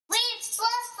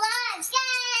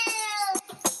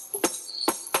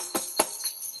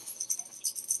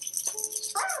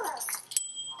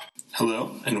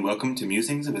Hello, and welcome to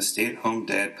Musings of a Stay-at-Home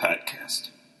Dad podcast.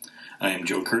 I am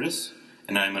Joe Curtis,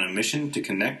 and I am on a mission to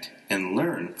connect and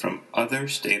learn from other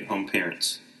stay-at-home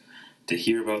parents, to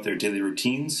hear about their daily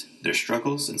routines, their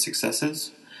struggles and successes,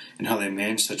 and how they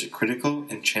manage such a critical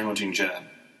and challenging job.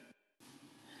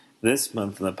 This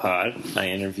month in the pod, I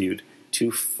interviewed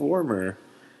two former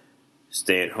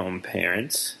stay-at-home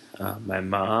parents, my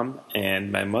mom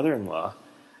and my mother-in-law.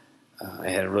 I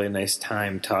had a really nice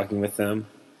time talking with them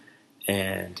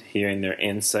and hearing their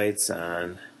insights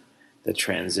on the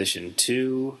transition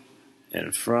to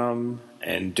and from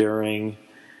and during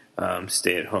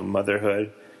stay-at-home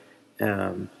motherhood.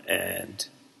 And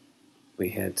we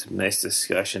had some nice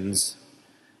discussions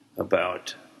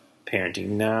about parenting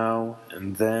now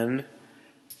and then,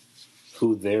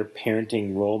 who their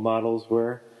parenting role models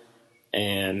were,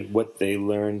 and what they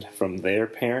learned from their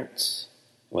parents,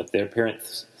 what their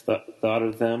parents thought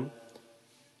of them.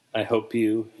 I hope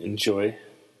you enjoy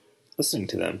listening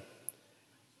to them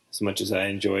as much as I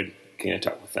enjoyed getting to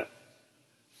talk with them.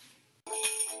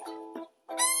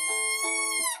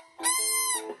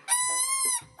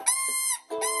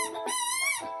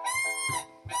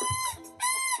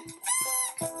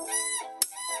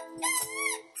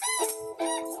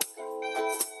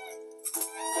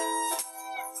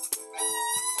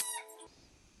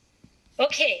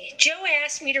 Okay, Joe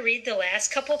asked me to read the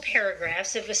last couple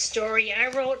paragraphs of a story I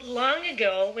wrote long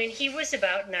ago when he was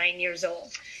about 9 years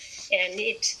old. And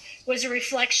it was a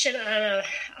reflection on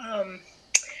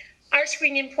our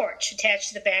screened-in porch attached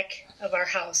to the back of our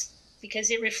house,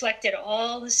 because it reflected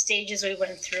all the stages we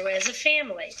went through as a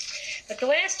family. But the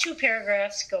last two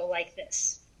paragraphs go like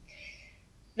this.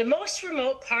 The most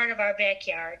remote part of our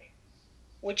backyard,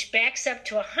 which backs up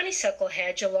to a honeysuckle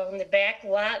hedge along the back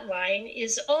lot line,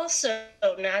 is also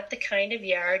not the kind of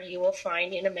yard you will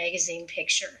find in a magazine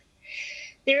picture.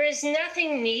 There is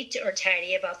nothing neat or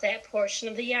tidy about that portion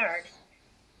of the yard.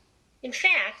 In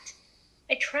fact,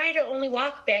 I try to only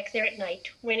walk back there at night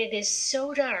when it is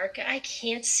so dark I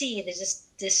can't see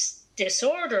the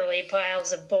disorderly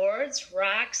piles of boards,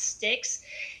 rocks, sticks,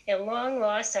 and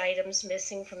long-lost items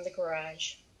missing from the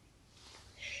garage.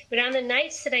 But on the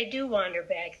nights that I do wander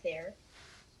back there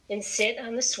and sit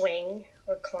on the swing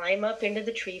or climb up into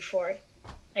the tree fort,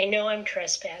 I know I'm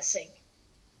trespassing.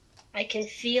 I can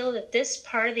feel that this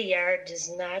part of the yard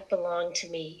does not belong to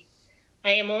me. I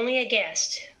am only a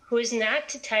guest who is not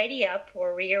to tidy up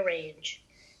or rearrange.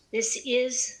 This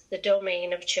is the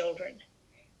domain of children.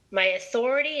 My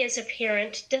authority as a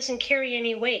parent doesn't carry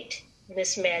any weight in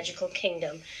this magical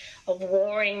kingdom of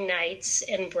warring knights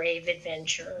and brave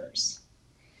adventurers.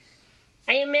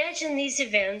 I imagine these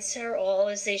events are all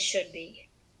as they should be.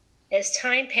 As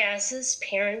time passes,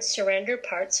 parents surrender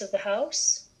parts of the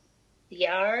house, the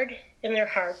yard, and their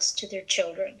hearts to their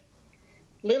children.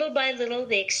 Little by little,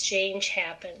 the exchange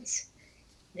happens.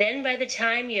 Then by the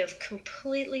time you have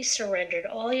completely surrendered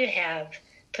all you have,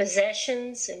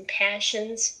 possessions and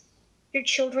passions, your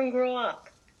children grow up.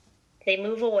 They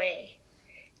move away,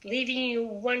 leaving you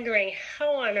wondering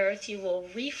how on earth you will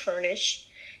refurnish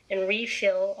and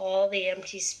refill all the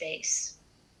empty space.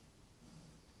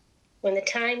 When the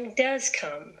time does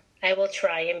come, I will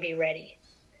try and be ready.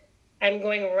 I'm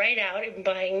going right out and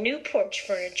buying new porch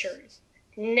furniture,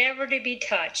 never to be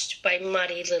touched by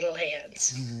muddy little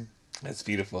hands. Mm-hmm. That's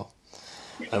beautiful.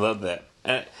 I love that.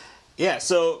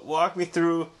 So walk me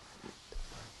through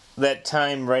that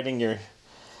time writing your...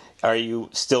 Are you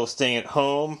still staying at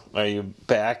home? Are you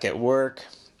back at work?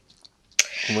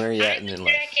 Where are you at in your life?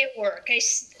 I'm back at work,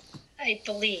 I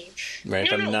believe. Right,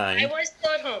 from 9. I was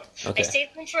still at home. Okay. I stayed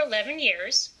home for 11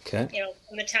 years. Okay.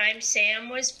 From the time Sam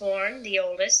was born, the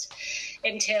oldest,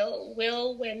 until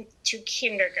Will went to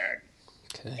kindergarten.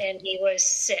 Okay. And he was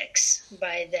 6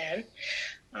 by then.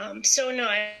 I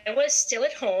was still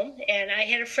at home, and I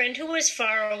had a friend who was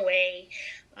far away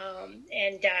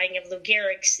and dying of Lou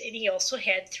Gehrig's, and he also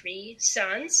had 3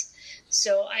 sons.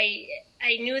 So I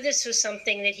knew this was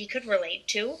something that he could relate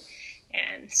to.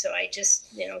 And so I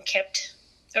just, kept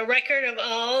a record of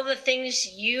all the things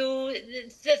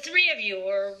the 3 of you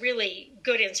were really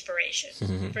good inspiration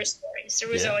for stories. There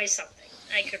was always something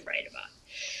I could write about.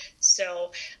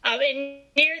 So, and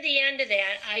near the end of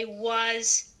that, I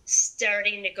was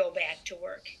starting to go back to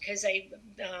work because I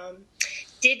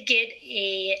did get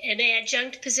an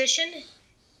adjunct position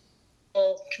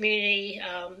at community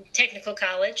technical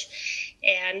college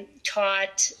and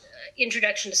taught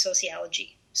Introduction to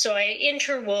Sociology. So I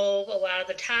interwove a lot of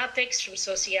the topics from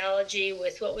sociology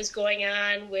with what was going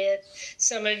on with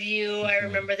some of you. Mm-hmm. I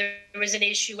remember there was an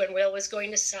issue when Will was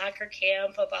going to soccer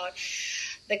camp about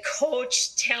the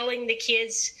coach telling the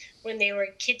kids when they were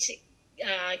kids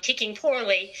kicking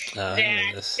poorly, I that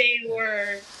remember this. they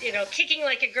were, kicking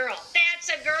like a girl. That's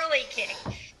a girly kick.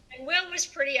 And Will was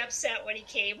pretty upset when he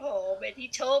came home, and he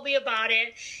told me about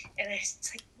it. And I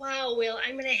was like, wow, Will,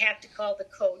 I'm going to have to call the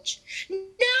coach.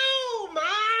 No,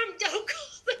 Mom, don't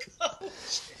call the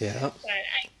coach. Yeah. But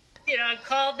I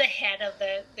called the head of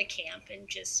the camp and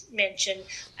just mentioned,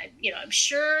 I'm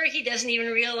sure he doesn't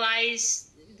even realize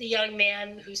the young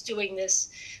man who's doing this,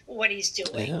 what he's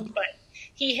doing. Yeah. But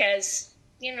he has,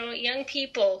 young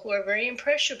people who are very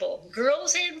impressionable,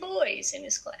 girls and boys in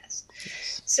his class.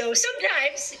 Yes. So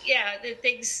sometimes, the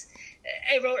things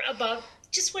I wrote about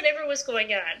just whatever was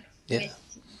going on. Yeah.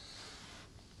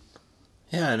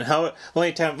 Yeah, and when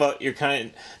you talk about you're kind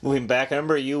of moving back, I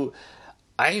remember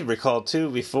I recall too,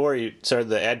 before you started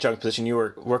the adjunct position, you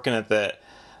were working at that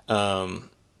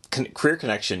Career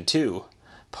Connection too,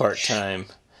 part-time.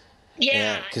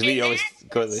 Yeah. Because we always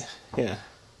go to the,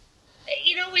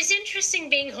 it was interesting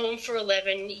being home for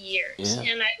 11 years,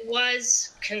 and I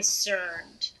was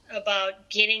concerned about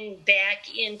getting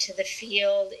back into the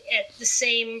field at the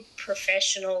same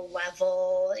professional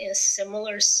level, in a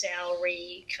similar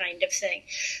salary kind of thing.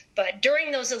 But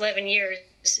during those 11 years,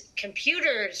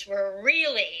 computers were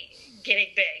really getting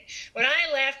big. When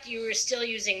I left, you were still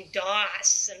using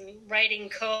DOS and writing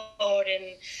code,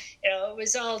 and it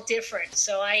was all different.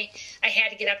 So I had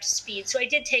to get up to speed. So I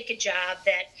did take a job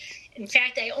that, in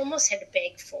fact, I almost had to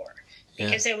beg for,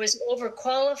 because I was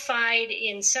overqualified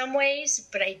in some ways,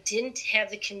 but I didn't have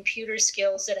the computer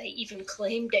skills that I even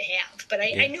claimed to have. But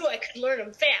I knew I could learn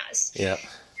them fast. Yeah.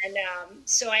 And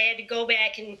so I had to go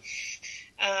back, and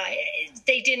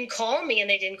they didn't call me, and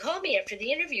they didn't call me after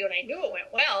the interview, and I knew it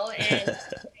went well. And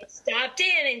I stopped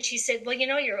in, and she said, well,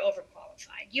 you're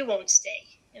overqualified. You won't stay.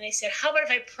 And I said, how about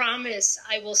if I promise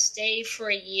I will stay for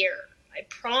a year? I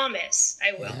promise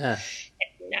I will. Yeah.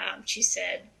 And she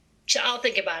said, I'll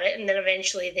think about it. And then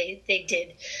eventually they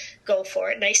did go for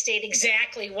it. And I stayed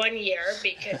exactly 1 year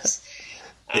because...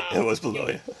 it was below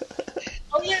you.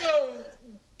 A little...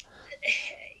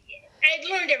 I'd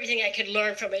learned everything I could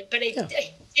learn from it, but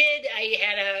I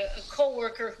had a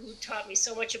coworker who taught me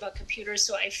so much about computers,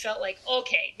 so I felt like,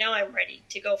 okay, now I'm ready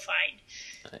to go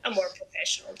find a more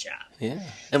professional job. Yeah.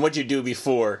 And what'd you do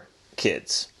before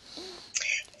kids?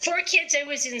 For kids, I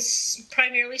was in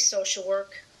primarily social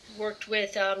work, worked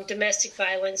with domestic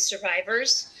violence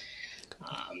survivors,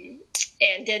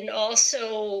 and then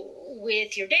also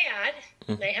with your dad,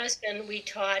 my husband. We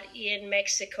taught in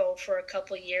Mexico for a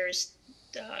couple of years,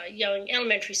 young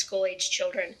elementary school age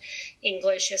children,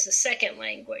 English as a second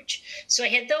language. So I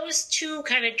had those two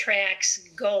kind of tracks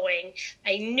going.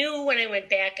 I knew when I went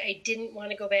back, I didn't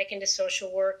want to go back into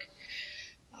social work.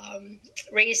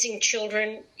 Raising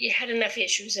children, you had enough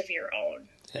issues of your own.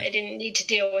 I didn't need to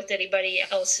deal with anybody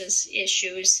else's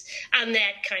issues on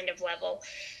that kind of level.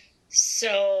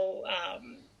 So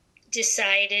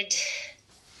decided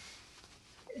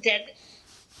that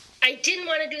I didn't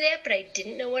want to do that, but I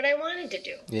didn't know what I wanted to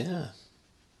do. Yeah.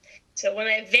 So when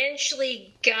I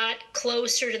eventually got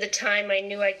closer to the time I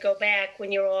knew I'd go back,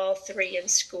 when you were all three in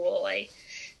school, I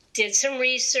did some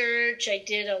research. I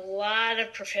did a lot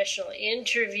of professional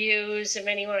interviews of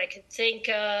anyone I could think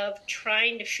of,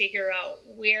 trying to figure out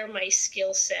where my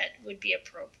skill set would be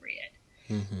appropriate.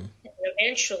 Mm-hmm. And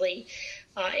eventually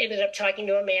ended up talking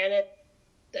to a man at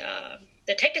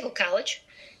the technical college,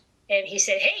 and he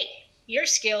said, hey, your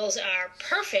skills are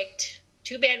perfect.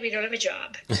 Too bad we don't have a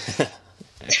job.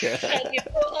 You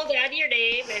hold on to your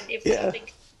name, and if something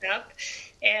comes up.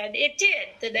 And it did.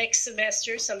 The next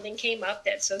semester, something came up,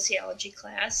 that sociology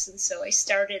class, and so I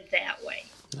started that way.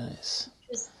 Nice.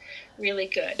 It was really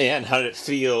good. Yeah, and how did it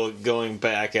feel going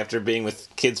back after being with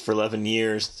kids for 11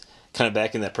 years, kind of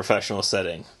back in that professional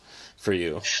setting for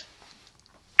you?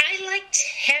 I liked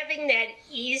having that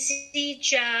easy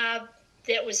job.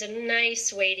 That was a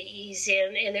nice way to ease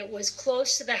in, and it was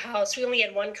close to the house. We only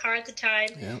had one car at the time,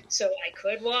 so I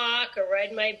could walk or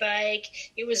ride my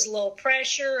bike. It was low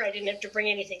pressure. I didn't have to bring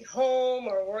anything home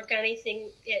or work on anything.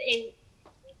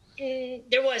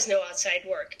 There was no outside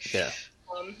work. Yeah.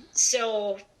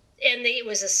 It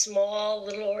was a small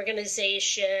little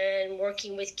organization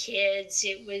working with kids.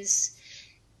 It was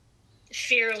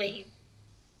fairly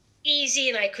easy,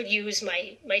 and I could use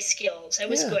my skills. I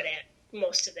was good at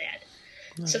most of that.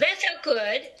 So that felt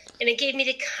good, and it gave me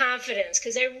the confidence,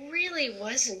 because I really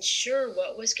wasn't sure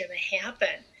what was going to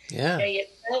happen. Yeah. You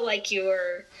felt like you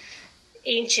were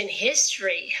ancient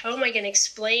history. How am I going to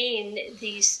explain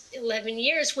these 11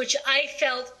 years, which I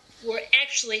felt were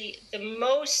actually the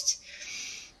most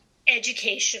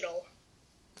educational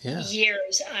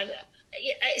years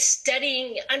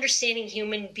studying, understanding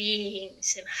human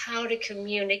beings and how to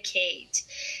communicate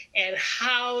and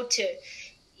how to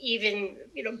even,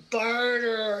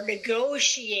 barter or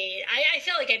negotiate. I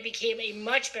felt like I became a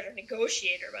much better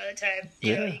negotiator by the time,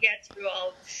 you got through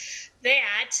all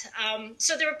that.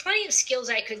 So there were plenty of skills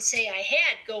I could say I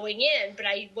had going in, but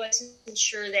I wasn't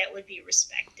sure that would be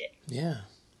respected. Yeah.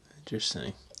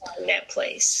 Interesting. In that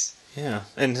place. Yeah.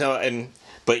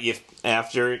 But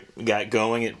after it got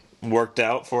going, it worked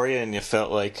out for you and you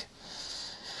felt like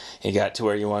you got to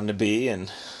where you wanted to be,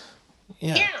 and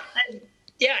yeah,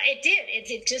 it did.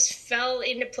 It just fell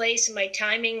into place, and my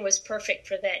timing was perfect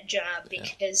for that job,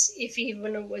 because if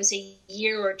even it was a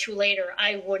year or two later,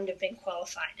 I wouldn't have been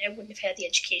qualified. I wouldn't have had the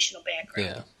educational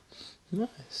background. Yeah.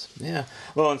 Nice. Yeah.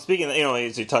 Well, and speaking of,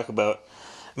 as you talk about,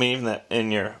 even that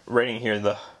in your writing here,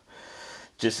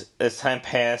 just as time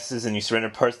passes and you surrender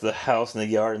parts of the house and the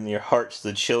yard and your hearts to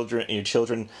your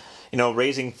children,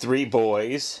 raising 3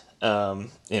 boys,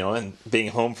 and being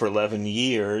home for 11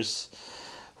 years,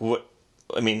 what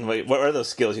are those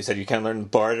skills you said you kind of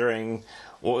learned? Bartering.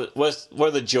 What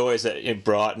are the joys that it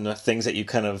brought and the things that you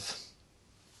kind of,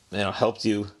 helped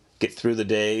you get through the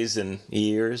days and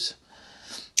years?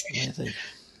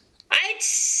 I'd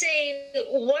say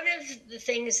one of the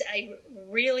things I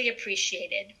really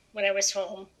appreciated when I was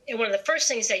home, and one of the first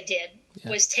things I did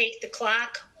was take the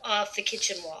clock off the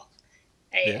kitchen wall.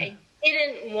 I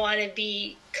didn't want to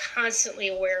be constantly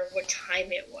aware of what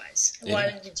time it was. I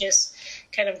wanted to just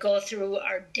kind of go through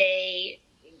our day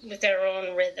with our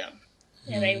own rhythm.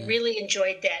 And I really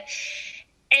enjoyed that.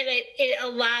 And it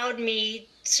allowed me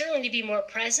certainly to be more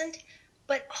present,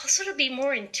 but also to be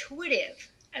more intuitive.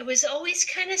 I was always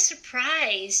kind of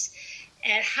surprised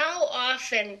at how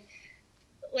often,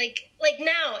 like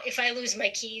now, if I lose my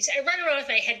keys, I run around with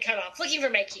my head cut off looking for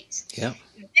my keys. Yeah.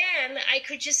 Then I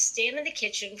could just stand in the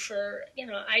kitchen for,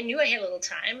 I knew I had a little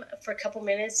time for a couple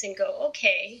minutes and go,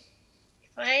 okay, if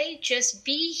I just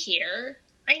be here,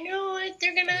 I know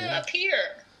they're going to appear.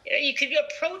 You could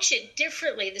approach it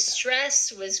differently. The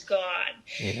stress was gone.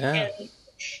 Yeah. And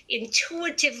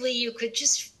intuitively, you could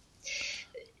just,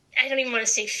 I don't even want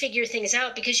to say figure things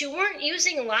out, because you weren't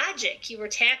using logic. You were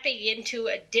tapping into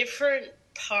a different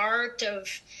part of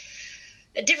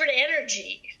a different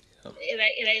energy. And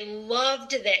I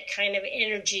loved that kind of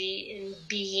energy in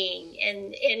being.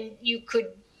 And you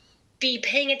could be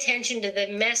paying attention to the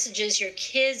messages your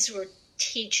kids were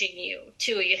teaching you,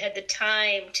 too. You had the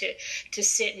time to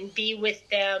sit and be with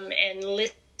them and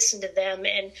listen to them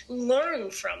and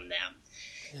learn from them.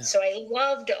 Yeah. So I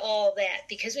loved all that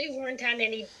because we weren't on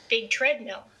any big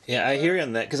treadmill. Yeah, I hear you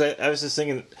on that, because I was just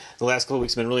thinking the last couple of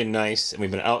weeks have been really nice, and we've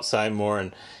been outside more,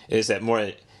 and it is that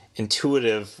more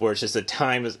intuitive where it's just the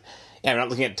time is. Yeah, I'm not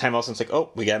looking at time. Also, it's like, oh,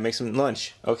 we gotta make some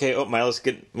lunch. Okay, oh, Milo's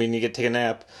we need to take a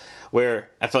nap. Where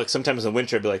I feel like sometimes in the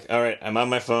winter I'd be like, all right, I'm on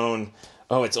my phone.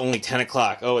 Oh, it's only 10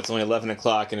 o'clock. Oh, it's only 11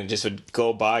 o'clock, and it just would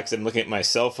go by because I'm looking at my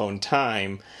cell phone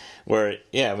time. Where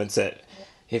it's that.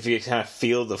 If you kind of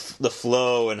feel the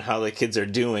flow and how the kids are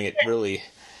doing, it really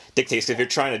dictates. If you're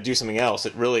trying to do something else,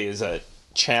 it really is a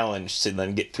challenge to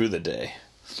then get through the day.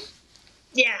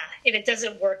 Yeah, and it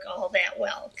doesn't work all that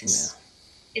well because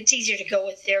it's easier to go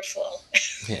with their flow.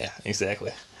 Yeah,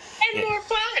 exactly. And more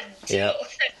fun, too. Yeah.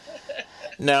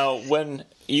 Now, when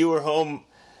you were home,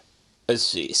 let's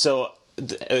see, so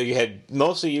you had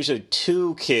usually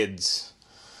 2 kids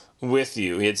with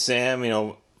you. You had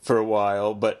Sam, for a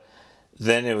while, but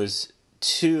then it was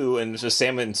 2, and was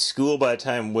Sam in school by the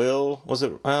time Will was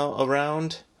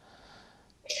around?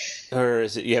 Or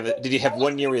is it did you have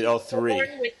 1 year with all 3?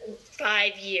 Born within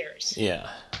 5 years. Yeah.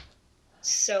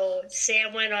 So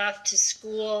Sam went off to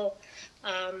school,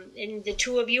 and the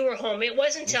 2 of you were home. It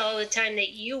wasn't until the time that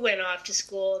you went off to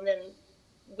school, and then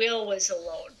Will was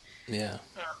alone. Yeah.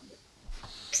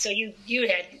 So you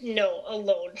had no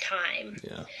alone time.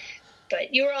 Yeah.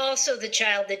 But you were also the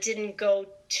child that didn't go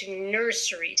to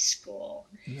nursery school.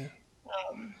 Yeah.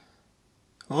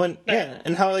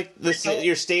 And how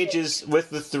your stages with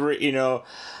the 3,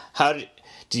 how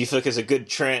do you feel like it's a good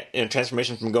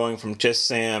transformation from going from just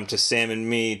Sam to Sam and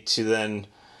me to then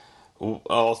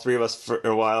all 3 of us for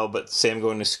a while, but Sam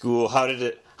going to school? How do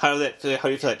you feel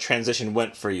that transition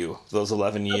went for you those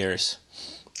 11 years?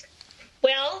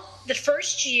 Well, the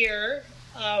first year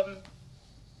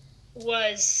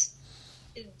was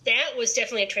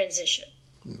definitely a transition.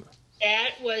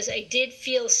 I did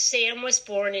feel Sam was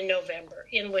born in November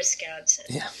in Wisconsin.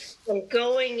 Yeah. I'm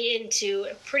going into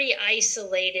a pretty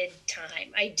isolated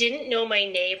time. I didn't know my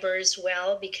neighbors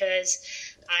well because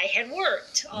I had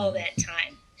worked all that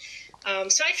time.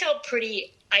 So I felt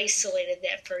pretty isolated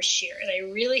that first year, and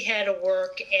I really had to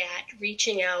work at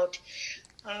reaching out.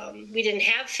 We didn't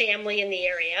have family in the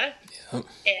area,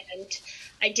 and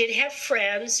I did have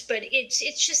friends, but it's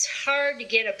just hard to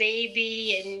get a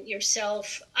baby and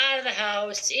yourself out of the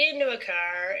house, into a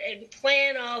car, and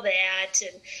plan all that,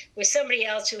 and with somebody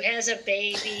else who has a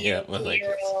baby, a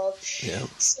 2-year-old. Yeah.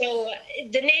 So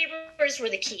the neighbors were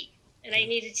the key. And I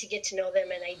needed to get to know them,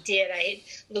 and I did.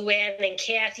 Luann and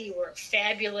Kathy were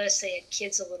fabulous. They had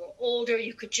kids a little older.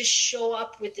 You could just show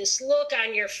up with this look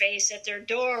on your face at their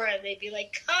door, and they'd be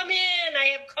like, "Come in, I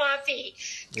have coffee.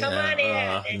 Come on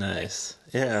in." And nice.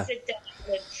 Yeah. sit down.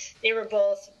 And they were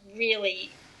both really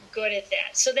good at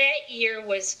that. So that year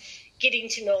was getting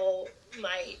to know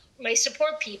my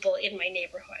support people in my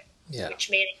neighborhood. Yeah.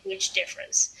 Which made a huge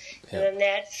difference. Yeah. And then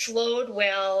that flowed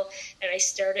well, and I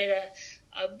started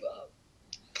a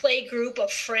play group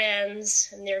of friends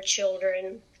and their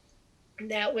children. And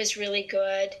that was really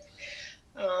good.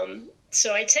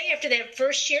 So I'd say after that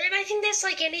first year, and I think that's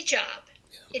like any job,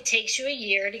 it takes you a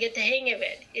year to get the hang of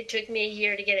it. It took me a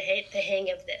year to get the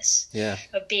hang of this,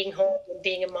 of being home and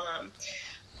being a mom.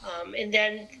 And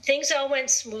then things all went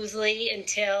smoothly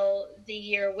until the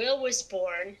year Will was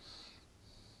born.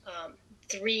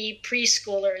 3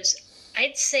 preschoolers.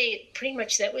 I'd say pretty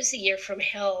much that was the year from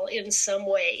hell in some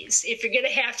ways. If you're going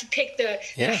to have to pick the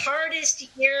hardest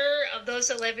year of those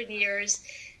 11 years,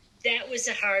 that was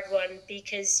a hard one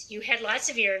because you had lots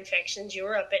of ear infections. You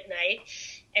were up at night,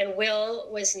 and Will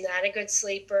was not a good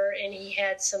sleeper, and he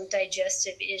had some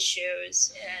digestive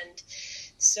issues. And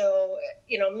so,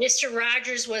 Mr.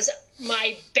 Rogers was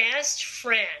my best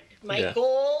friend. My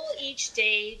goal each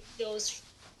day,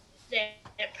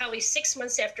 probably 6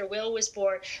 months after Will was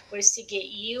born, was to get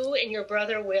you and your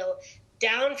brother Will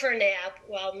down for a nap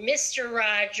while Mr.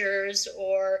 Rogers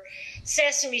or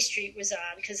Sesame Street was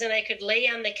on, because then I could lay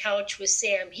on the couch with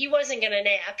Sam. He wasn't going to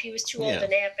nap. He was too old to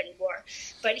nap anymore.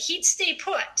 But he'd stay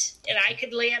put, and I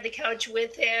could lay on the couch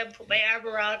with him, put my arm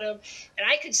around him, and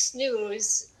I could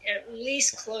snooze and at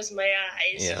least close my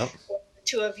eyes while the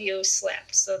two of you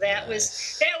slept. So that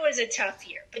was a tough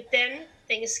year. But then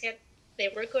things they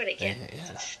were good again.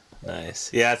 Yeah.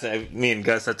 Nice. Yeah, me and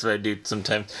Gus, that's what I do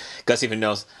sometimes. Gus even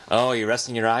knows, "Oh, you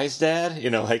resting your eyes, Dad?"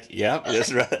 Yep,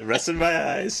 just resting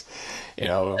my eyes.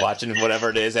 Watching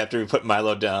whatever it is after we put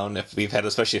Milo down,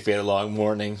 especially if we had a long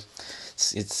morning.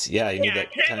 It's you need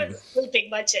that time. I wasn't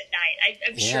sleeping much at night.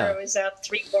 I'm sure I was up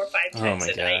 3, 4, 5 times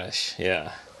a night. Oh my gosh,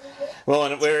 yeah. Well,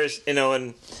 and whereas,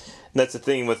 and that's the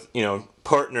thing with,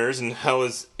 partners, and how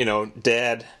is,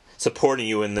 Dad supporting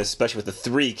you in this, especially with the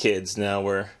 3 kids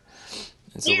now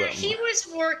he was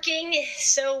working,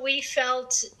 so we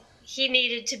felt he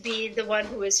needed to be the one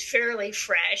who was fairly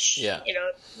fresh. Yeah.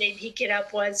 Maybe he'd get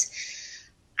up once.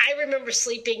 I remember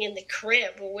sleeping in the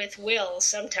crib with Will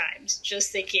sometimes,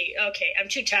 just thinking, okay, I'm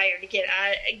too tired to get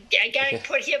out. I got to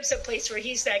put him someplace where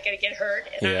he's not going to get hurt.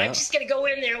 And I'm just going to go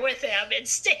in there with him and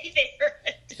stay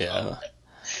there. Yeah.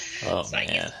 Oh, so I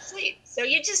get to sleep. So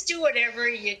you just do whatever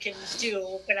you can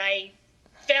do. But I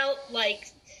felt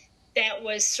like that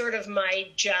was sort of my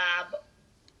job.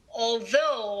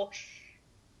 Although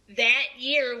that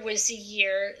year was the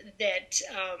year that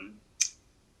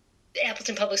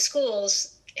Appleton Public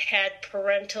Schools had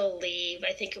parental leave.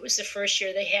 I think it was the first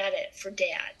year they had it for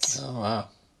dads. Oh, wow.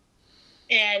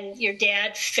 And your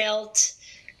dad felt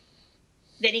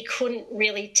that he couldn't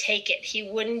really take it. He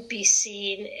wouldn't be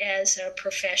seen as a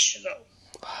professional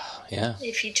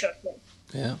if he took it.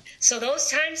 Yeah. So those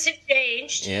times have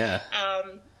changed. Yeah.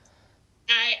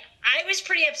 I was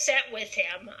pretty upset with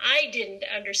him. I didn't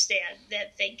understand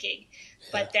that thinking,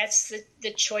 but that's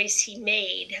the choice he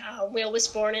made. Will was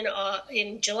born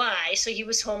in July, so he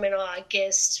was home in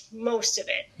August, most of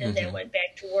it, and then went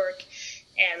back to work.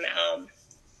 And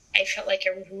I felt like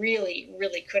I really,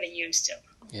 really could have used him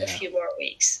a few more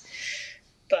weeks.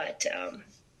 But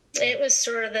it was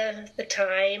sort of the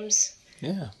times.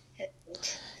 Yeah.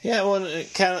 Yeah, well,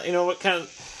 what kind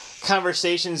of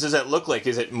conversations does that look like?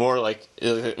 Is it more like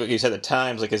you said, the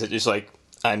times? Like, is it just like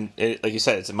like you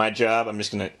said, it's my job, I'm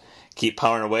just gonna keep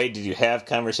powering away? Did you have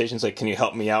conversations like, can you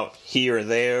help me out here or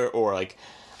there, or like,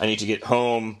 I need to get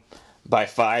home by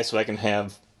 5 so I can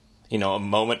have a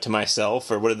moment to myself,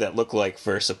 or what did that look like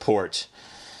for support?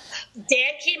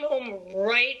 Dad came home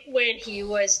right when he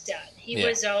was done. He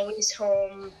was always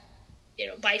home,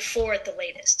 by 4 at the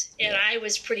latest, and I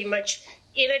was pretty much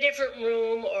in a different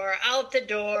room or out the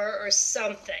door or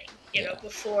something,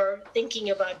 before thinking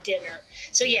about dinner.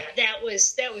 So that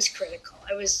was critical.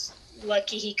 I was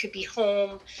lucky he could be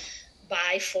home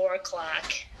by 4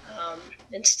 o'clock.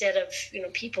 instead of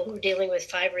people who are dealing with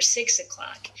 5 or 6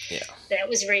 o'clock. Yeah. That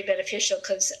was very beneficial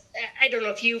because I don't know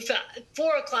if you felt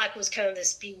 4 o'clock was kind of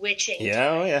this bewitching. Yeah,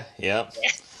 oh yeah, yeah.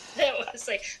 That was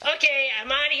like, okay,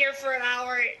 I'm out of here for an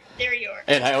hour. There you are.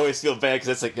 And I always feel bad because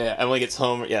it's like Emily gets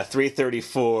home,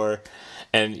 3:34,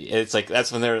 and it's like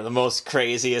that's when they're the most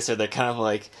craziest, or they're kind of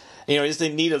like, just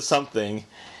in need of something,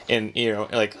 and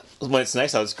like when it's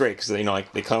nice out, it's great because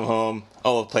like they come home,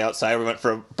 we'll play outside. We went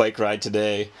for a bike ride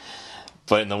today,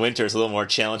 but in the winter it's a little more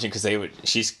challenging because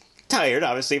she's tired,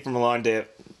 obviously, from a long day of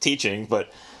teaching, but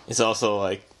it's also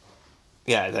like.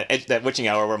 Yeah, that witching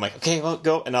hour where I'm like, okay, well,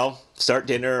 go, and I'll start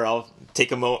dinner, or I'll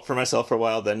take a moment for myself for a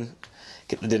while, then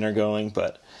get the dinner going.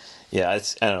 But yeah,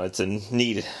 it's a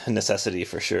necessity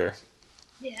for sure.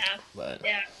 Yeah, but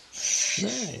yeah,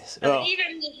 nice.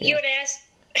 Even you had asked,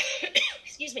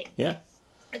 excuse me,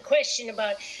 a question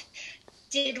about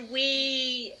did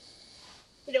we,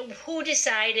 who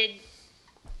decided?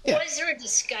 Yeah. Was there a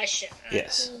discussion on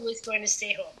who was going to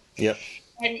stay home? Yep.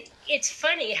 And it's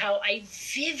funny how I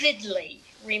vividly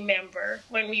remember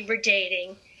when we were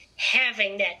dating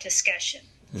having that discussion.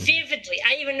 Mm-hmm. Vividly.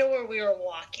 I even know where we were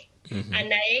walking on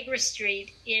Niagara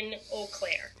Street in Eau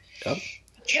Claire. Yep.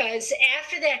 Because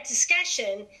after that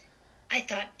discussion, I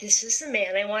thought, this is the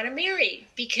man I want to marry.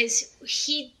 Because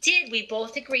we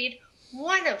both agreed,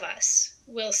 one of us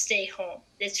will stay home.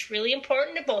 It's really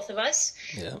important to both of us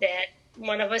that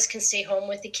one of us can stay home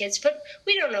with the kids, but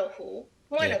we don't know who.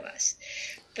 One of us.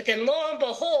 But then lo and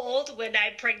behold, when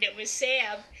I'm pregnant with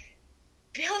Sam,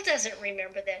 Bill doesn't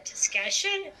remember that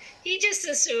discussion. He just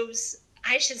assumes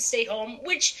I should stay home,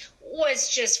 which was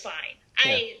just fine.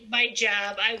 Yeah. My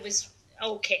job, I was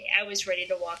okay. I was ready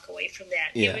to walk away from that.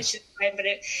 Yeah. It was just fine, but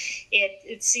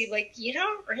it seemed like, you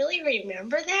don't really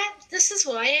remember that? This is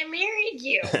why I married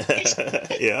you.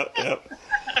 Yep.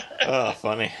 Oh,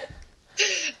 funny.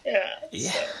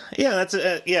 Yeah. That's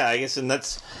I guess, and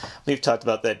that's we've talked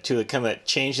about that too. Kind of that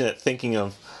changing that thinking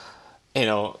of,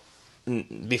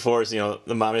 before is the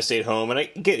mom has stayed home, and I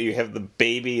get you have the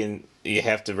baby and you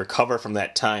have to recover from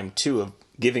that time too of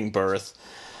giving birth.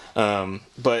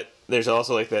 But there's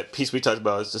also like that piece we talked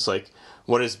about is just like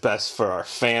what is best for our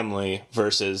family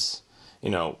versus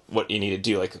what you need to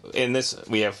do. Like in this,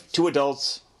 we have 2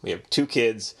 adults, we have 2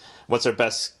 kids. What's our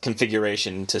best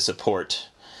configuration to support?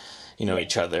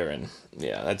 Each other, and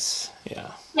that's.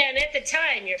 Yeah, and at the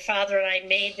time, your father and I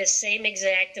made the same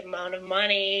exact amount of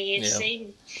money,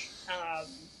 same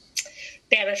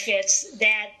benefits.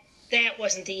 That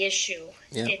wasn't the issue.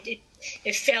 Yeah.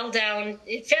 It fell down.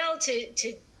 It fell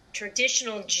to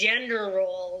traditional gender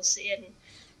roles in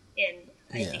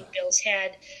I think Bill's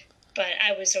head, but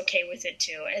I was okay with it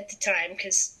too at the time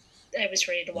because I was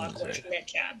ready to walk away from that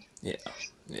job.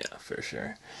 Yeah, for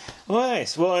sure.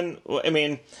 Nice. Well, and I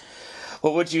mean.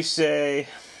 What would you say,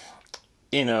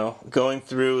 going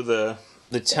through the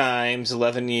times,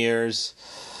 11 years,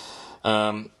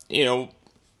 what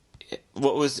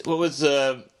was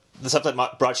the stuff that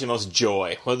brought you the most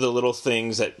joy? What are the little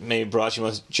things that may brought you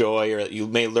most joy, or that you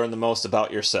may learn the most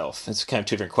about yourself? It's kind of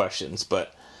 2 different questions,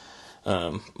 but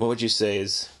what would you say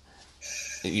is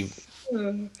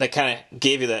that kind of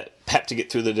gave you that pep to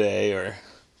get through the day or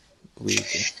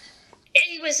week?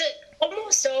 It was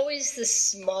almost always the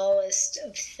smallest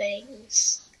of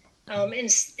things.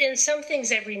 And some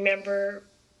things I remember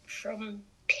from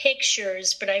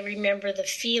pictures, but I remember the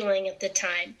feeling at the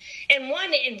time. And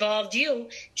one involved you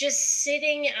just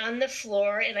sitting on the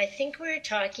floor, and I think we were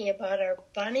talking about our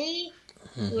bunny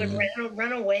who had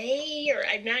run away, or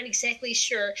I'm not exactly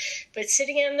sure, but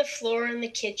sitting on the floor in the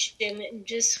kitchen and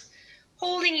just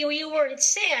holding you. You weren't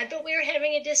sad, but we were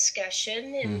having a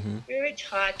discussion and we were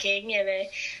talking, and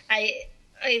I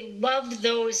loved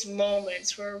those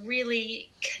moments. We're really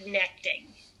connecting.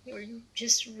 We were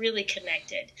just really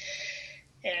connected.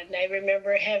 And I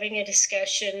remember having a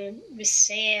discussion with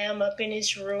Sam up in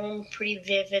his room pretty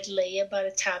vividly about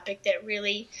a topic that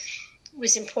really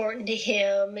was important to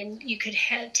him, and you could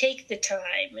take the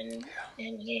time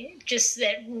and just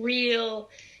that real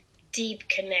deep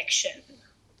connection.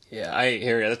 Yeah, I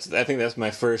hear you. I think that's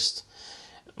my first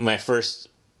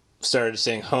started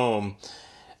staying home,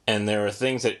 and there were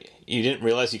things that you didn't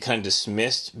realize you kind of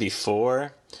dismissed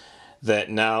before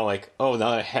that now, like, oh,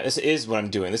 now this is what I'm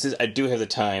doing. I do have the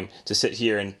time to sit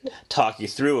here and talk you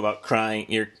through about crying.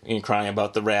 You're crying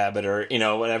about the rabbit, or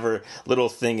whatever little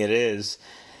thing it is.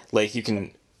 Like you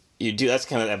do. That's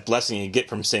kind of that blessing you get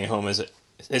from staying home.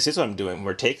 This is what I'm doing.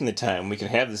 We're taking the time. We can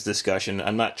have this discussion.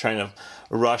 I'm not trying to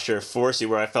rush or force you.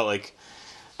 Where I felt like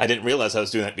I didn't realize I was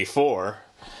doing that before,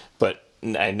 but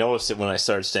I noticed it when I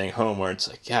started staying home. Where it's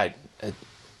like, yeah,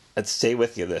 that stay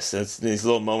with you. It's these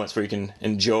little moments where you can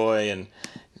enjoy and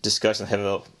discuss and have a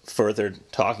little further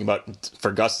talking about,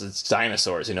 for Gus, it's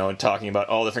dinosaurs, and talking about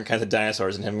all different kinds of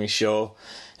dinosaurs and having me show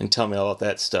and tell me all about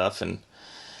that stuff. And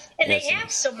they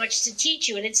have so much to teach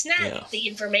you, and it's not the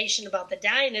information about the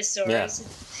dinosaurs.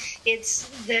 Yeah. It's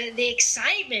the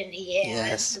excitement he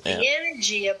has, the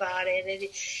energy about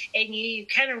it, and you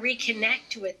kind of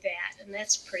reconnect with that, and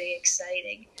that's pretty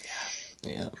exciting.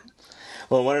 Yeah.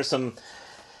 Well, what are some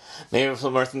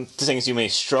more things you may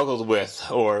have struggled with,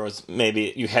 or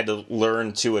maybe you had to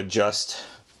learn to adjust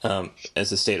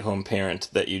as a stay-at-home parent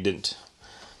that you didn't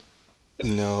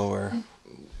know, or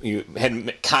you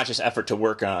had conscious effort to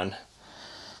work on?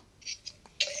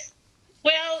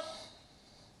 Well,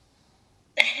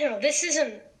 I don't know. This is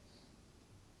an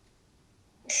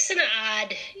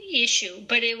odd issue,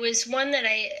 but it was one that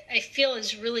I feel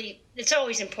is really, it's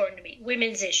always important to me,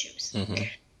 women's issues. Mm-hmm.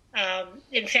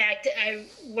 In fact,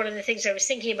 one of the things I was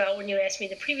thinking about when you asked me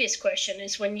the previous question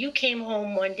is when you came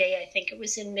home one day, I think it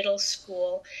was in middle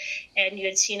school, and you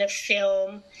had seen a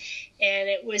film, and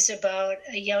it was about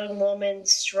a young woman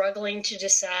struggling to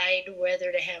decide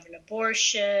whether to have an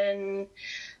abortion.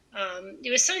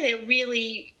 It was something that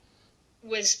really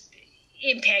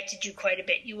impacted you quite a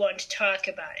bit. You wanted to talk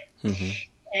about it. Mm-hmm.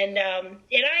 And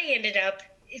I ended up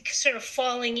sort of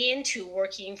falling into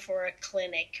working for a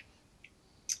clinic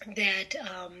that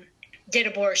did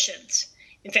abortions.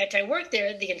 In fact, I worked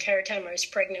there the entire time I was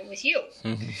pregnant with you.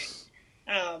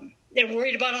 Mm-hmm. They're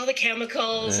worried about all the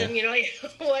chemicals and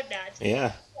whatnot.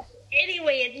 Yeah.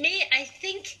 Anyway, I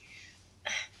think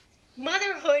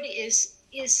motherhood is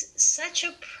such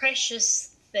a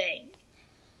precious thing,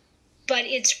 but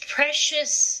it's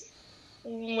precious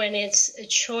when it's a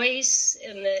choice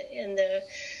and the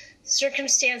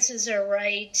circumstances are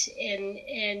right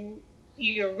and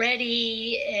you're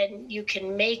ready and you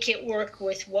can make it work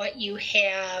with what you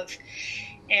have.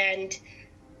 And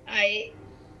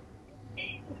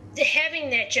having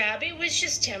that job, it was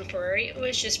just temporary. It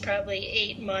was just probably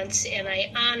 8 months, and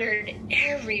I honored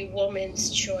every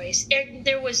woman's choice.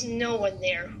 There was no one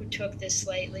there who took this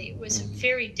lightly. It was a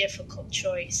very difficult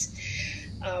choice.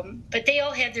 But they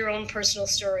all had their own personal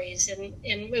stories, and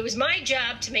it was my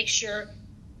job to make sure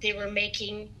they were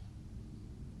making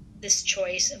this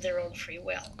choice of their own free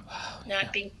will,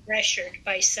 not being pressured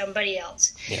by somebody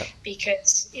else. Yeah.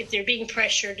 Because if they're being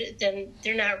pressured, then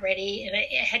they're not ready, and I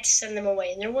had to send them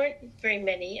away. And there weren't very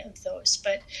many of those,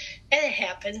 but it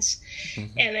happens.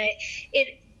 Mm-hmm. And I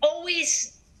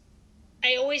always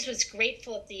was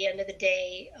grateful at the end of the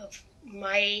day of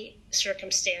my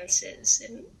circumstances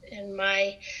and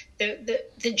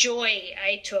the joy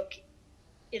I took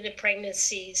in the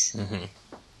pregnancies. Mm-hmm.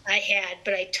 I had,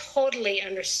 but I totally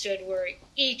understood where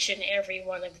each and every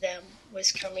one of them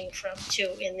was coming from,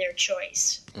 too, in their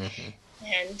choice. Mm-hmm.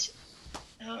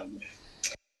 And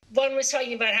one was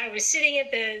talking about how I was sitting at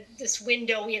this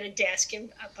window. We had a desk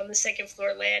up on the second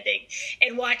floor landing,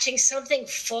 and watching something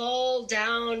fall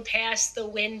down past the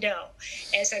window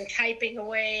as I'm typing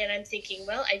away. And I'm thinking,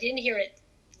 well, I didn't hear it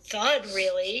thud,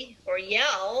 really, or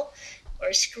yell,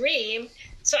 or scream.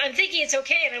 So I'm thinking it's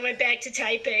okay, and I went back to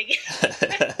typing.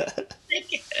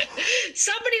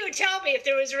 Somebody would tell me if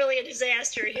there was really a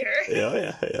disaster here.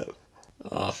 Yeah.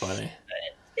 Oh, funny.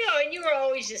 But, and you were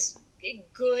always just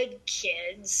good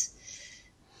kids.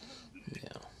 Yeah.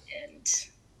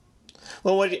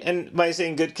 And and by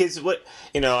saying good kids,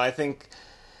 I think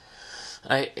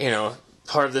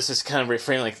part of this is kind of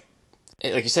reframing,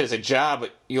 like you said, it's a job,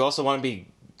 but you also want to be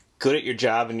good at your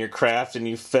job and your craft, and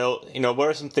you felt, what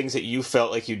are some things that you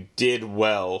felt like you did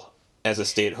well as a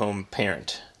stay-at-home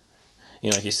parent?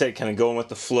 Like you said, kind of going with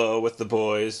the flow with the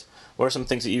boys. What are some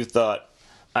things that you thought,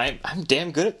 I'm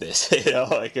damn good at this? There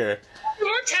were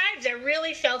times I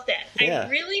really felt that. Yeah. I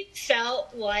really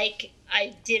felt like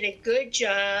I did a good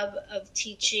job of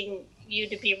teaching you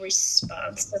to be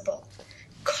responsible,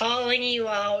 calling you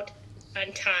out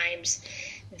on times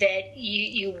that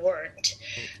you weren't.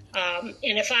 And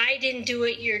if I didn't do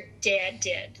it, your dad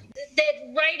did.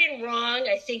 That right and wrong,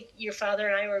 I think your father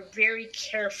and I were very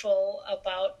careful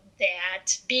about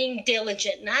that. Being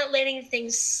diligent, not letting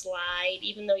things slide,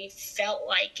 even though you felt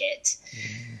like it.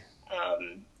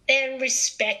 And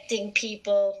respecting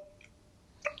people.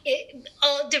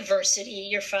 Diversity.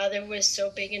 Your father was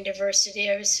so big in diversity.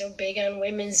 I was so big on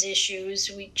women's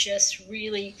issues. We just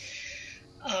really,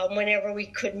 whenever we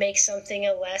could make something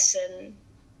a lesson,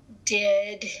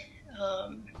 did.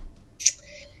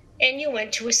 And you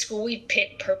went to a school, we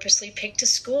purposely picked a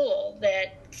school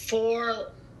that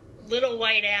for Little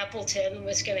White Appleton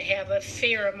was going to have a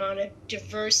fair amount of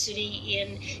diversity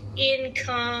in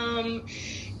income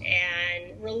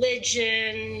and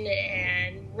religion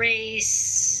and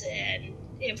race and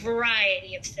a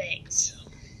variety of things.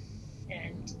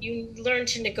 And you learn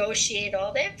to negotiate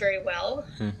all that very well.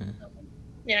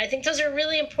 And I think those are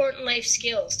really important life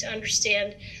skills, to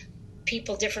understand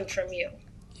people different from you.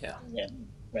 Yeah.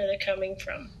 Where they're coming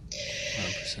from.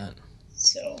 100%.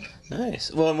 So nice.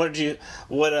 Well,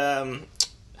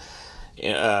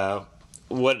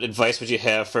 what advice would you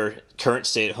have for current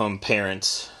stay-at-home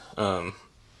parents? Working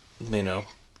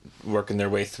their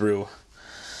way through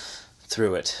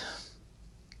it.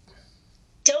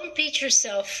 Don't beat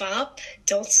yourself up.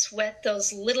 Don't sweat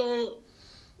those little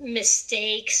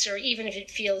mistakes, or even if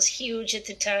it feels huge at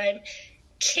the time.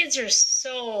 Kids are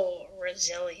so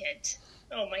resilient.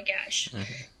 Oh my gosh.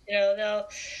 They'll,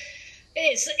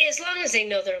 as long as they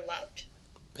know they're loved.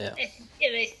 Yeah.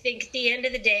 And I think at the end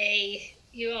of the day,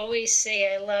 you always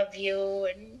say, I love you,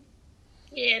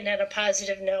 and on a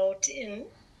positive note, and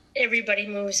everybody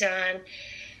moves on.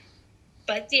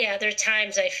 But yeah, there are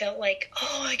times I felt like,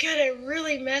 oh my God, I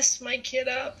really messed my kid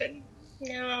up. And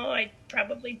no, I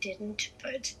probably didn't,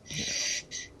 but...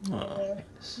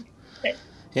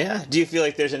 Yeah. Do you feel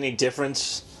like there's any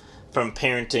difference from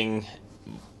parenting,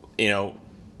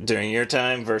 during your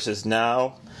time versus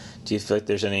now? Do you feel like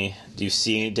do you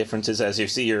see any differences as you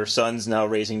see your sons now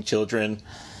raising children?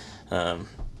 Do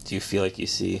you feel like you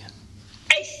see?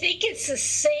 I think it's the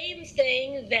same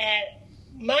thing that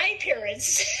my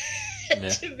parents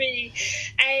to me.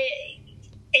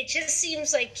 It just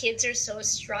seems like kids are so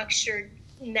structured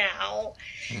now,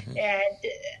 and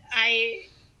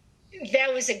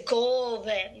that was a goal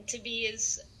then, to be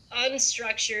as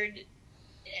unstructured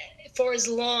for as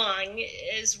long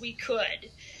as we could.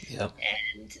 Yep.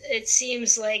 And it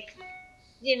seems like,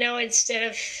 instead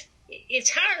of, it's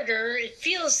harder,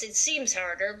 it seems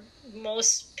harder.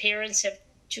 Most parents have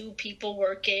two people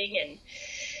working, and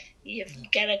you've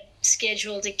got a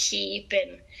schedule to keep.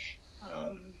 And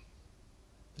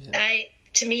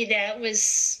to me, that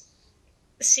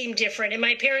seemed different. And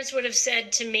my parents would have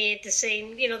said to me the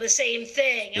same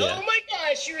thing. Yeah. Oh my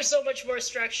gosh, you're so much more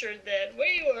structured than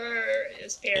we were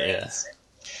as parents. Yeah.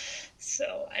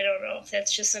 So I don't know if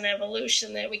that's just an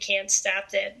evolution, that we can't stop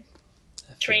that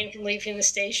train from leaving the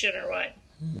station, or what.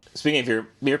 Speaking of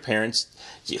your parents,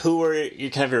 who were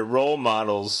your role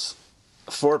models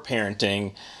for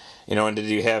parenting? And did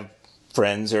you have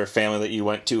friends or family that you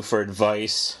went to for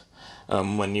advice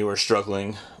when you were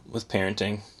struggling with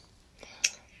parenting?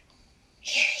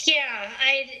 Yeah,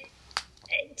 I'd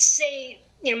say,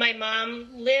 my mom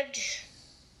lived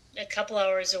a couple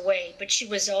hours away, but she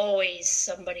was always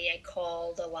somebody I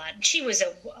called a lot. She was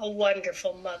a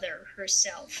wonderful mother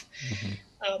herself.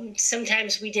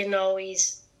 Sometimes we didn't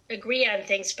always agree on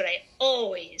things, but I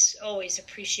always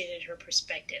appreciated her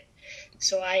perspective.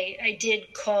 So I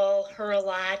did call her a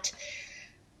lot.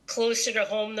 Closer to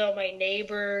home, though, my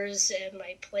neighbors and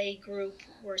my play group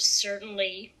were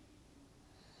certainly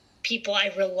people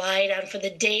I relied on for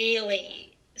the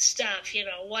daily stuff.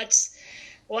 What's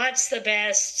the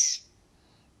best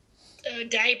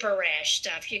diaper rash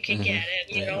stuff you can get?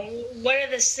 And, what are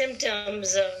the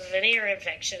symptoms of an ear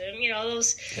infection? And,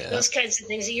 those kinds of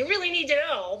things that you really need to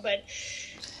know. But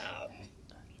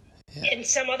and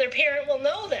some other parent will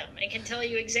know them and can tell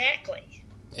you exactly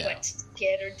what to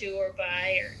get or do or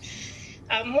buy. Or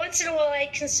once in a while, I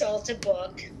consult a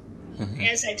book.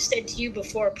 As I've said to you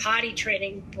before, potty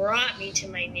training brought me to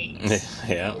my knees.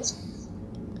 Yeah. I was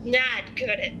not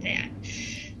good at that.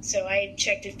 So I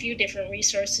checked a few different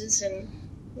resources, and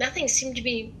nothing seemed to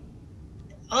be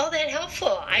all that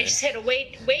helpful. I just had to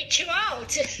wait you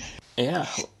out. Yeah.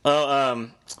 Well,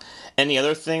 any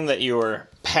other thing that you were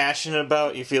passionate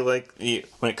about, you feel like,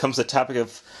 when it comes to the topic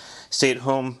of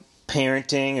stay-at-home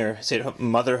parenting or stay-at-home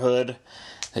motherhood,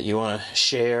 that you want to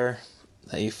share,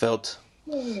 that you feel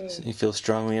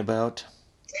strongly about?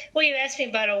 Well, you asked me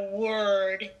about a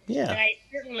word. Yeah. And I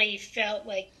certainly felt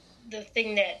like the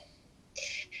thing that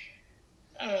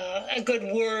a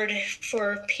good word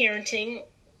for parenting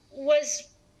was,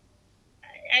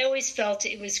 I always felt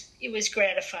it was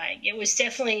gratifying. It was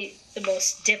definitely the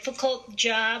most difficult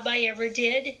job I ever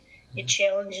did. It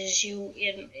challenges you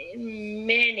in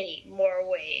many more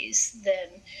ways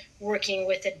than working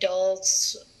with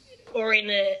adults or in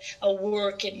a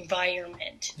work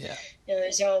environment. Yeah.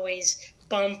 There's always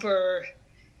bumpers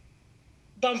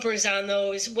on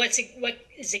those, what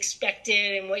is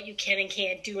expected and what you can and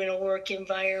can't do in a work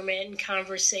environment, and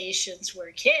conversations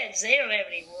where kids, they don't have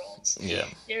any rules. Yeah.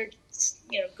 They're just,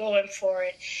 going for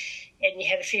it, and you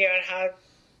had to figure out how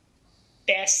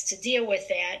best to deal with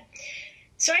that.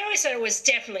 So I always thought it was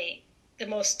definitely the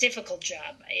most difficult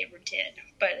job I ever did.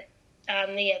 But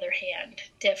on the other hand,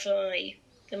 definitely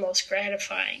the most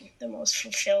gratifying, the most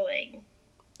fulfilling,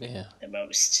 Yeah. the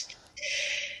most,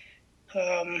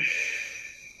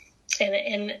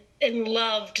 and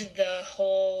loved the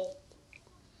whole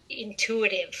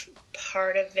intuitive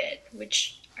part of it,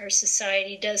 which our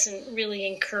society doesn't really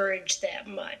encourage that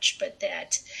much, but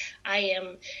that I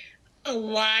am a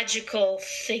logical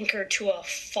thinker to a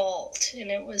fault,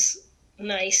 and it was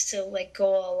nice to let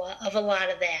go of a lot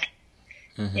of that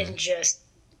and just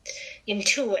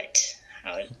intuit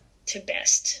how to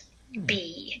best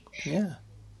be. Yeah.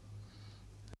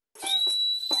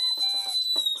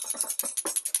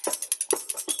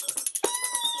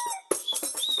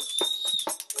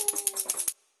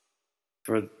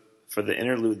 For the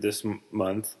interlude this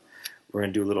month, we're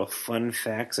going to do a little fun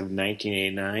facts of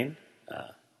 1989.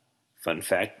 Fun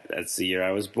fact, that's the year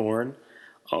I was born.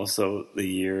 Also the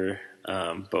year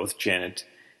both Janet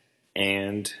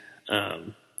and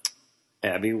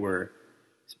Abby were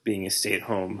being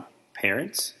stay-at-home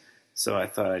parents. So I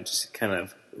thought I'd just kind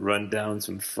of run down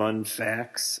some fun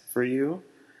facts for you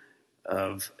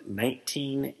of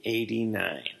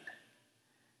 1989.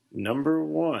 Number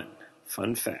 1,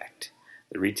 fun fact.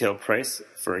 The retail price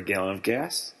for a gallon of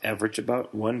gas averaged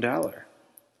about $1.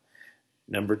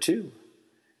 Number 2,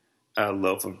 a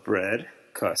loaf of bread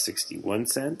cost 61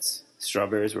 cents,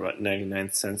 strawberries were about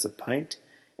 99 cents a pint,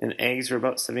 and eggs were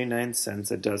about 79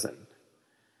 cents a dozen.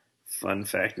 Fun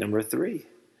fact number 3,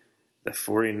 the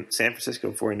San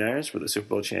Francisco 49ers were the Super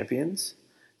Bowl champions,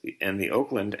 and the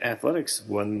Oakland Athletics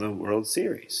won the World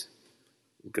Series.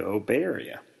 Go Bay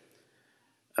Area.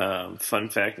 Fun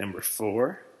fact number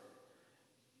 4,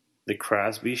 The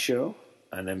Crosby Show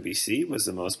on NBC was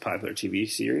the most popular TV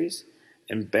series,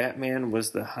 and Batman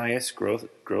was the highest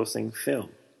grossing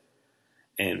film.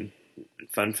 And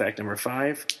fun fact number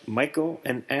 5, Michael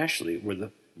and Ashley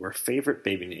were favorite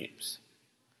baby names.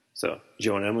 So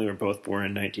Joe and Emily were both born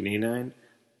in 1989.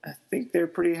 I think they're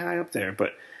pretty high up there,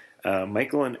 but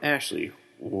Michael and Ashley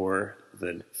were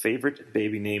the favorite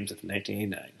baby names of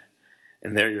 1989.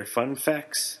 And they're your fun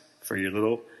facts for your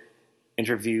little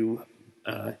interview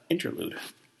interlude.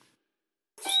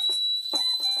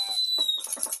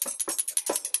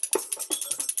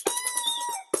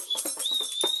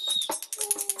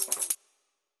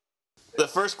 The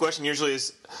first question usually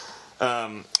is,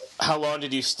 how long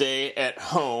did you stay at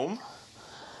home?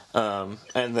 And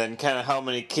then kind of how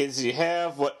many kids did you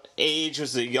have? What age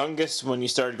was the youngest when you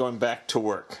started going back to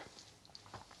work?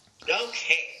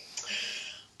 Okay.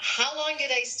 How long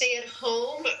did I stay at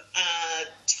home? A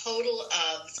total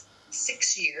of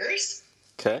 6 years.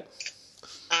 Okay.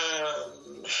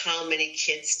 How many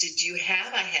kids did you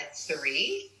have? I had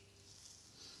 3.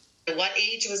 What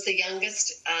age was the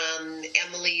youngest?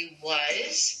 Emily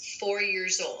was 4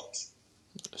 years old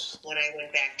when I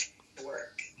went back to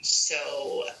work.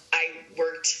 So I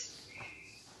worked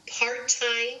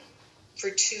part-time for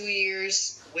 2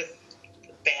 years with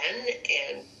Ben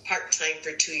and part-time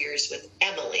for 2 years with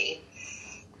Emily.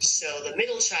 So the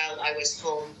middle child, I was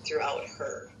home throughout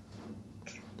her.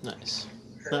 Nice.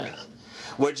 Nice.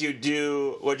 What'd you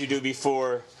do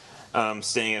before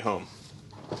staying at home?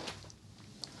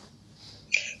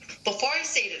 Before I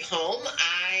stayed at home,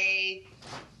 I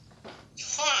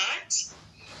taught,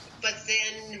 but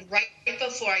then right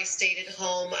before I stayed at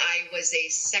home, I was a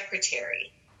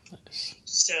secretary. Nice.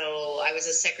 So I was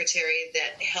a secretary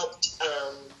that helped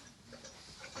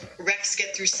Rex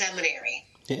get through seminary.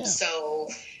 Yeah. So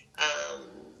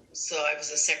I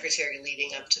was a secretary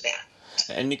leading up to that.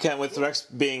 And you kind of, with Rex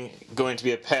going to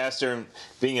be a pastor and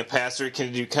being a pastor,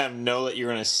 did you kind of know that you're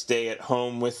going to stay at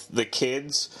home with the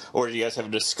kids, or did you guys have a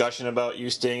discussion about you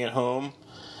staying at home?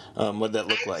 What did that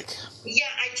look like? Yeah,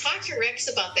 I talked to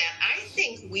Rex about that. I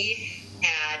think we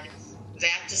had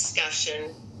that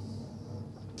discussion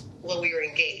when we were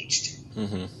engaged.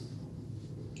 Mm-hmm.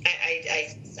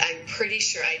 I'm pretty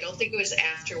sure. I don't think it was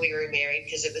after we were married,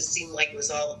 because it seemed like it was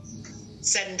all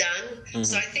said and done. Mm-hmm.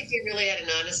 So I think we really had an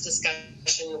honest discussion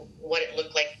what it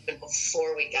looked like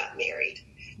before we got married.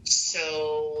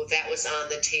 So that was on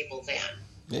the table then.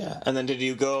 Yeah. And then did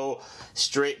you go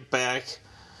straight back?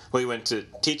 Well, you went to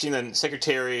teaching, then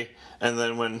secretary, and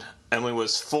then when Emily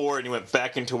was 4 and you went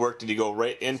back into work, did you go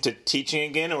right into teaching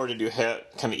again, or did you kind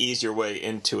of ease your way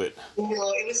into it?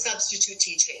 No, it was substitute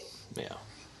teaching. Yeah.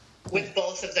 With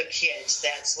both of the kids.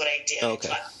 That's what I did. Okay.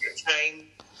 I taught part-time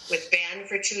with Ben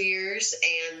for 2 years,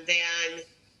 and then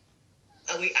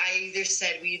we either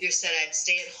said I'd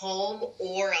stay at home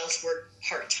or else work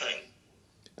part-time.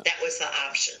 That was the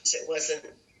options. It wasn't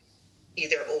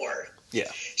either or. Yeah.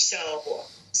 So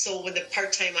so when the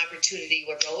part-time opportunity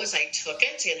arose, I took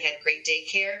it and had great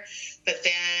daycare. But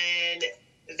then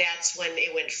that's when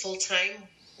it went full-time.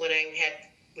 When I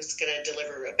was going to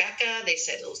deliver Rebecca, they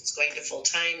said it's going to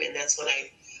full-time, and that's when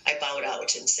I bowed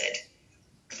out and said,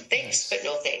 thanks, but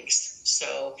no thanks.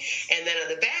 So, and then on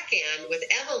the back end with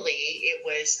Emily, it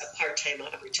was a part-time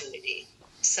opportunity,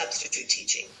 substitute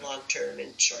teaching, long-term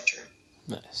and short-term.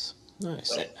 Nice. Nice.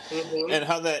 So, And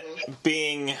how that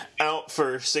being out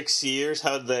for 6 years,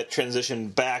 how did that transition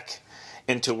back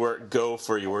into work go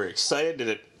for you? Were you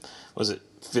excited?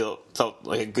 Felt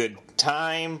like a good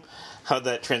time? How'd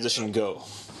that transition go?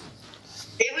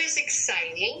 It was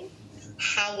exciting.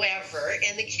 However,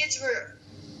 and the kids were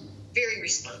very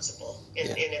responsible. And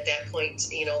at that point,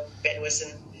 Ben was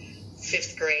in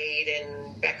 5th grade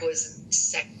and Becca was in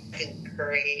 2nd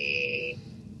grade.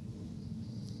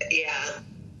 Yeah,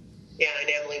 and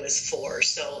Emily was 4.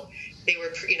 So they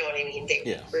were, you know what I mean?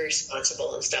 They were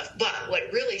responsible and stuff. But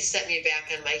what really set me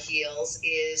back on my heels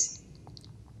is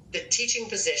the teaching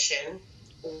position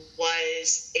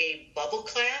was a bubble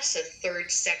class, a 3rd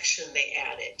section they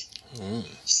added.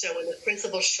 So when the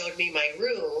principal showed me my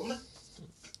room,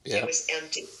 it was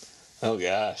empty. Oh,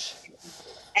 gosh.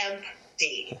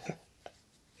 Empty.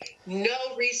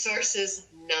 No resources,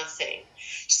 nothing.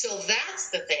 So that's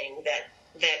the thing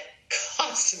that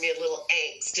caused me a little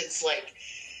angst. It's like,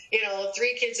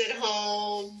 3 kids at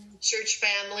home, church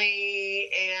family,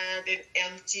 and an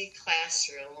empty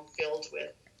classroom filled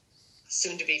with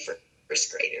soon-to-be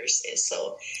first graders.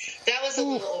 So that was a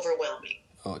little overwhelming.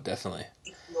 Oh, definitely.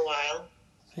 In a while.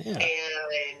 Yeah.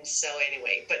 And so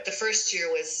anyway, but the first year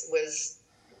was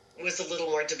a little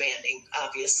more demanding,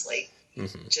 obviously,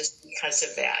 just because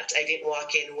of that. I didn't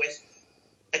walk in with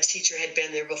a teacher had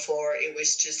been there before. It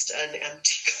was just an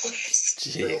empty class.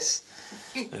 Jeez.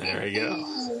 There we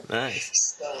go.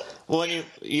 Nice. So, well,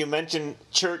 you mentioned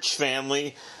church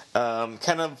family.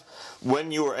 Kind of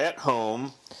when you were at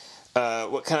home,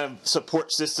 what kind of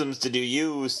support systems did you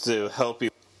use to help you?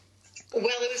 Well,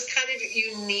 it was kind of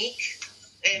unique,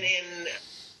 and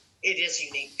it is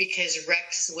unique because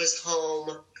Rex was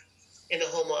home in the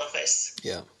home office.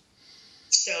 Yeah.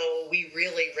 So we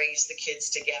really raised the kids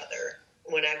together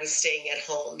when I was staying at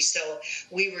home. So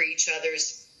we were each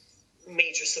other's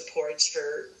major supports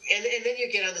and then you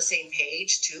get on the same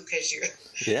page too, because you're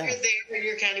there,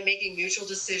 you're kind of making mutual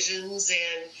decisions,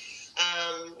 and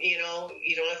you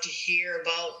don't have to hear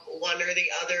about one or the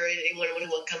other. And when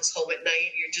one comes home at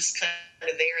night, you're just kind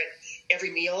of there at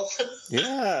every meal.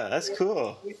 Yeah, that's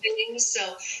cool.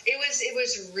 So it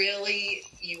was really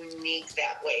unique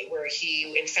that way, where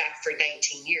he, in fact, for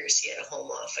 19 years, he had a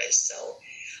home office. So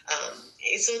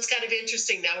it's kind of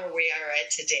interesting now where we are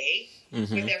at today,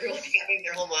 with everyone having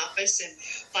their home office and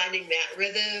finding that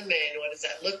rhythm and what does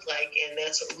that look like. And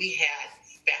that's what we had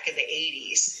back in the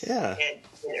 80s and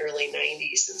in the early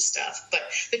 90s and stuff. But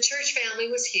the church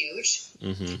family was huge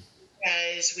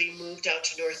because we moved out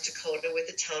to North Dakota with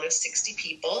a town of 60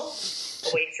 people,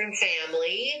 away from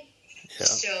family. Yeah.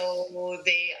 So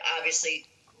they obviously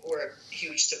were a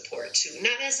huge support too.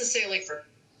 Not necessarily for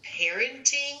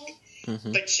parenting,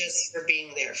 but just for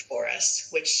being there for us,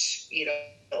 which,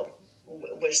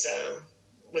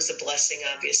 was a blessing,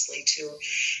 obviously, too.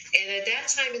 And at that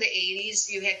time in the 80s,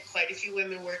 you had quite a few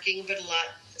women working, but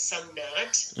some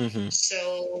not.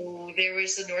 So there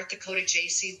was the North Dakota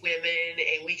JC Women,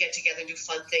 and we get together and do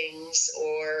fun things,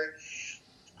 or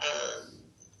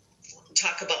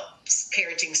talk about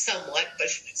parenting somewhat, but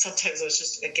sometimes it was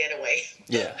just a getaway.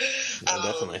 Yeah,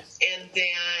 definitely. And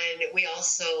then we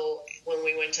also, when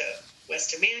we went to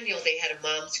West Emmanuel, they had a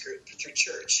mom's group through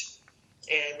church,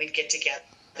 and we'd get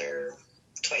together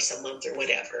twice a month or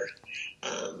whatever.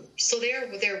 So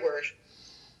there were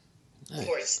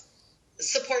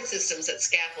support systems that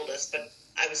scaffold us, but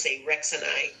I would say Rex and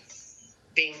I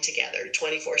being together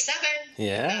 24/7.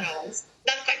 Yeah.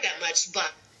 Not quite that much,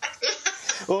 but.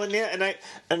 Well,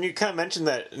 and you kind of mentioned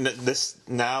that this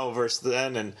now versus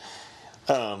then, and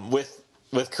with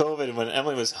COVID, when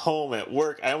Emily was home at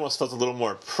work, I almost felt a little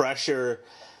more pressure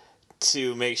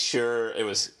to make sure it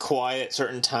was quiet at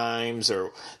certain times,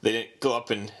 or they didn't go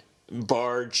up and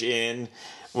barge in.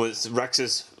 Was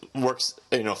Rex's works,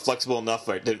 flexible enough?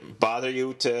 Like, did it bother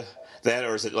you to that,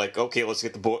 or is it like, okay, let's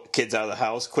get the kids out of the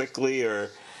house quickly,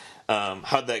 or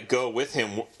how'd that go with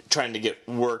him trying to get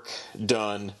work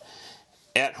done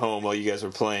at home while you guys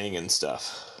were playing and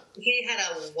stuff? He had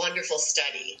a wonderful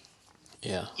study.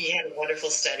 Yeah. He had a wonderful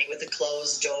study with a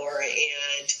closed door,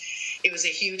 and it was a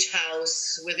huge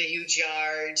house with a huge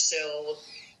yard, so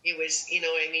It was,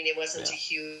 it wasn't a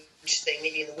huge thing.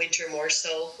 Maybe in the winter more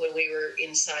so when we were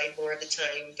inside more of the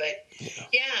time. But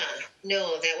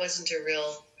no, that wasn't a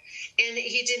real. And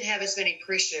he didn't have as many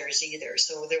parishioners either,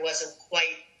 so there wasn't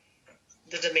quite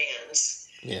the demands.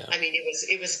 Yeah. I mean,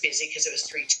 it was busy because it was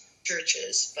 3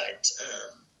 churches, but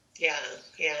yeah.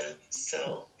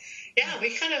 So we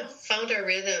kind of found our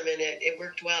rhythm, and it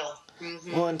worked well.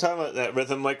 Mm-hmm. Well, and talking about that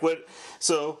rhythm, like what?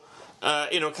 So,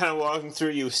 kind of walking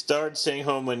through, you started staying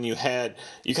home when you kind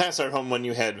of started home when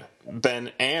you had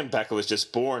Ben and Becca was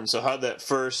just born. So how did that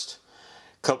first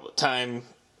couple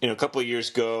of years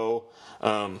go?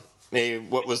 Maybe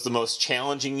what was the most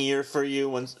challenging year for you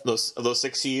when those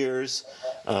 6 years?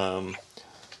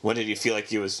 When did you feel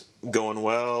like you was going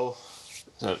well?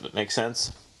 Does that make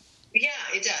sense? Yeah,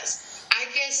 it does. I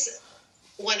guess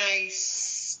when I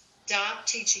stopped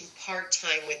teaching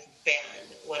part-time with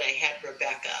Ben, when I had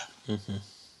Rebecca,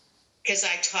 because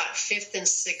I taught 5th and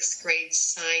 6th grade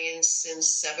science and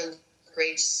 7th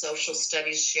grade social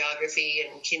studies, geography,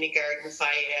 and kindergarten, phi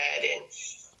ed, and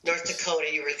North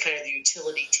Dakota, you were kind of the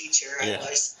utility teacher. I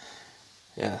was.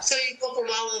 Yeah. So you go from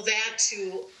all of that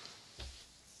to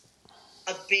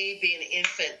a baby, an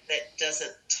infant that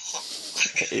doesn't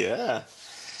talk. Yeah.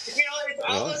 It's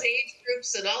all those age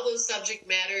groups and all those subject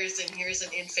matters, and here's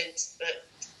an infant that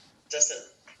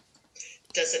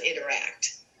doesn't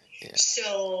interact. Yeah.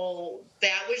 So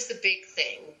that was the big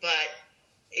thing, but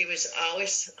it was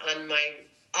always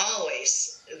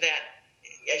that,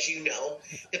 as you know,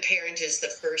 the parent is the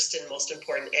first and most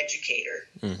important educator.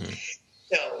 Mm-hmm.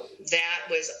 So that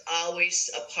was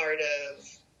always a part of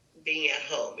being at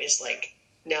home. Is like,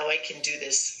 now I can do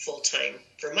this full time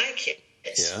for my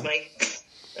kids, my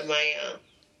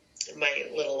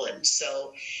little one.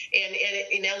 So, and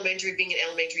in elementary, being an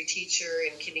elementary teacher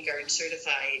and kindergarten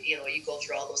certified, you go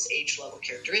through all those age level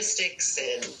characteristics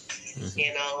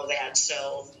and all of that.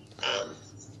 So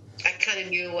I kind of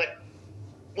knew what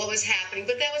was happening,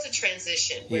 but that was a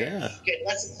transition where you had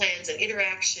lesson plans and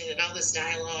interaction and all this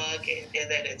dialogue, and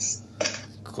then it's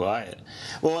quiet.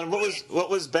 Well, and what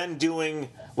was Ben doing?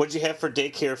 What did you have for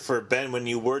daycare for Ben when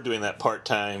you were doing that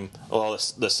part-time,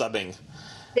 the subbing?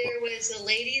 There was a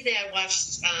lady that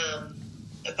watched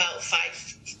about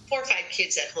 4 or 5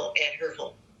 kids at her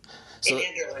home. In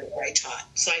Enderlin, where I taught.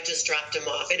 So I just dropped him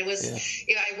off. And it was,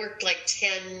 I worked like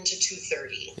 10 to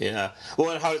 2:30. Yeah.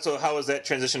 Well, and how was that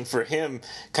transition for him,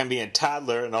 kind of being a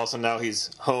toddler, and also now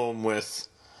he's home with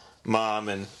mom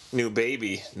and new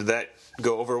baby? Did that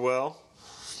go over well?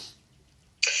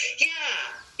 Yeah.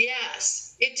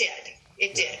 Yes. It did.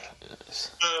 It did.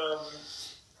 Yes.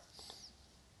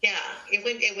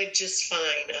 It went just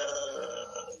fine.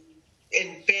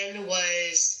 And Ben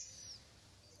was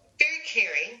very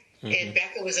caring. Mm-hmm. And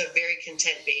Becca was a very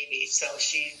content baby, so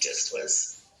she just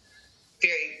was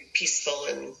very peaceful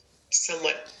and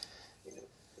somewhat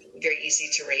very easy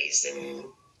to raise. And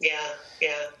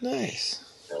nice.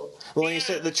 So, well, when you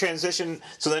said the transition,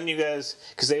 so then you guys,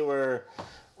 because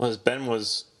Ben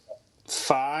was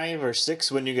 5 or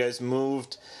 6 when you guys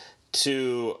moved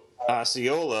to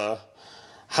Osceola.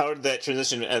 How did that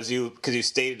transition, because you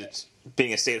stayed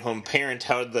being a stay-at-home parent,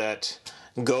 how did that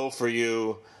go for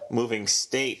you? Moving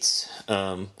states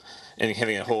and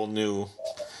having a whole new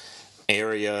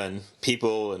area and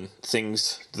people and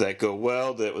things that go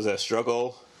well. Was that a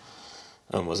struggle?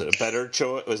 Was it a better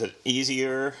choice? Was it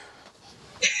easier?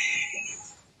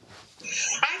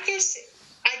 I guess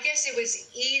it was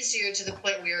easier to the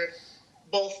point we were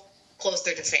both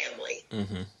closer to family.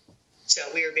 Mm-hmm. So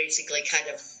we were basically kind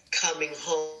of coming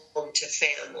home to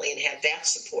family and had that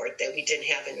support that we didn't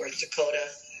have in North Dakota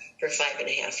for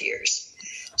 5.5 years.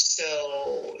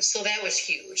 So that was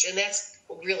huge, and that's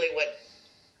really what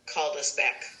called us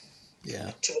back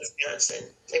to Wisconsin.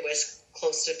 It was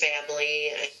close to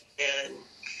family, and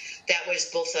that was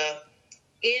both a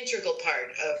integral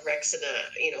part of Rex and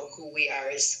who we are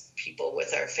as people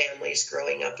with our families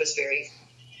growing up was very,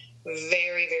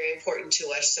 very, very important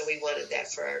to us. So we wanted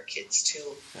that for our kids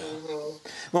too. Mm-hmm.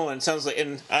 Well, and it sounds like,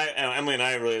 and Emily and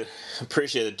I really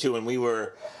appreciated it too when we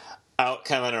were out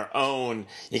kind of on our own.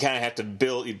 You kind of have to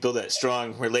build that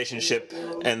strong relationship,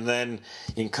 and then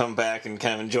you can come back and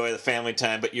kind of enjoy the family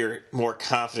time, but you're more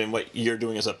confident in what you're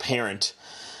doing as a parent.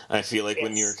 I feel like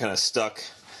when you're kind of stuck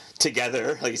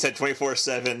together, like you said,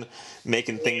 24/7,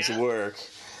 making things work.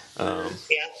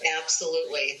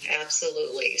 Absolutely.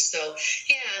 So,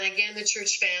 and again, the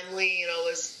church family,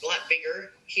 was a lot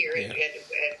bigger here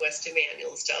at West Emmanuel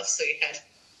and stuff, so you had,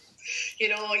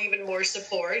 even more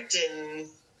support and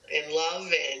love,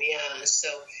 and so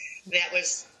that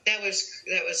was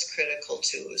critical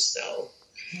too. So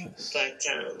Nice. But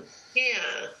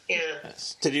yeah.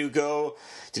 Yes. Did you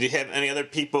have any other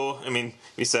people, I mean,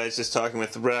 besides just talking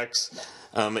with Rex,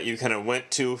 that you kind of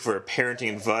went to for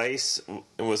parenting advice?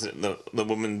 Was it the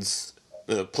women's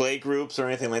play groups or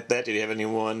anything like that? Did you have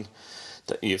anyone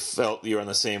that you felt you were on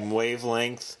the same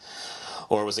wavelength?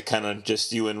 Or was it kind of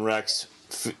just you and Rex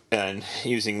and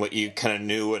using what you kind of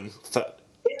knew and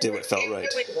did what felt right?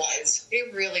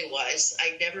 It really was.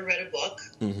 I never read a book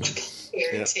on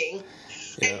parenting,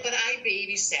 but I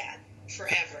babysat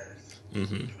forever.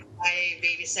 Mm-hmm. I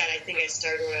babysat. I think I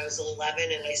started when I was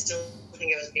 11, and I still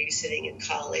think I was babysitting in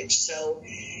college. So,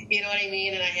 you know what I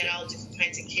mean? And I had all different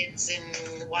kinds of kids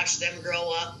and watched them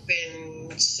grow up.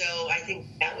 And so I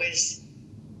think that was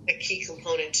a key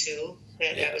component, too,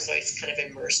 that I was always kind of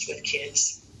immersed with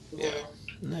kids. Yeah.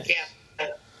 Nice.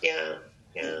 Yeah.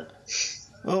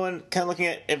 Well, and kind of looking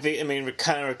at,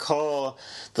 kind of recall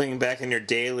thinking back in your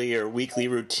daily or weekly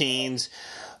routines,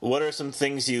 what are some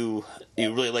things you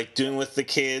really like doing with the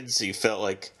kids? You felt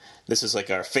like this is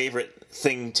like our favorite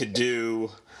thing to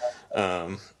do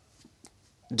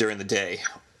during the day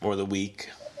or the week?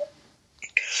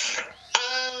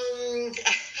 I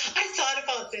thought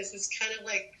about this. It's kind of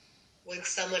like when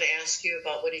someone asks you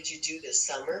about what did you do this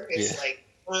summer. It's like,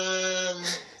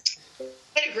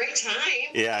 had a great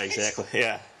time. Yeah, exactly.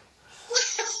 Yeah.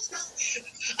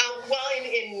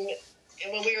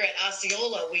 When we were at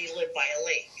Osceola, we lived by a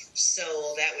lake,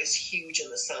 so that was huge in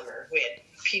the summer. We had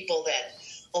people that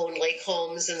owned lake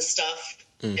homes and stuff,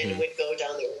 and we'd go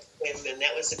down there with swim, and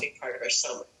that was a big part of our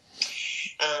summer.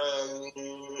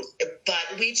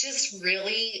 But we just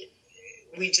really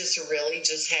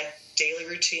just had daily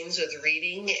routines with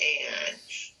reading and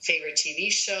favorite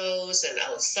TV shows and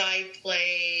outside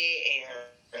play,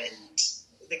 and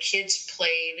the kids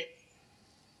played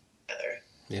together.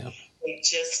 Yeah. We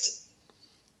just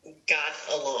got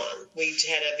along. We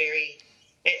had a very,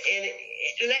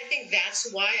 and I think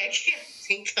that's why I can't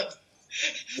think of,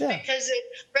 because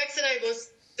Rex and I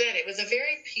both said it was a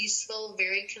very peaceful,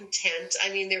 very content. I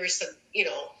mean, there was some,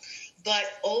 but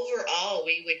overall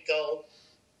we would go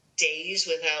days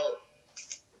without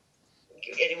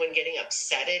anyone getting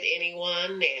upset at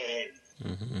anyone and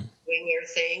doing their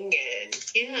thing. And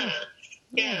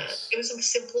it was a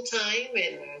simple time.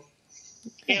 And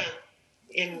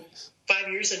in 5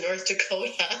 years in North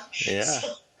Dakota,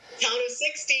 town of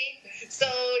 60. So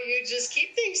you just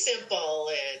keep things simple.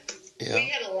 And we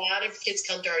had a lot of kids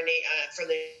come to our from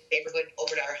the neighborhood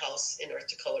over to our house in North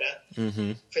Dakota for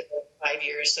the 5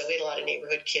 years. So we had a lot of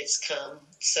neighborhood kids come.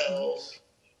 So,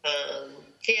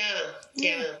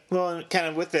 Well, and kind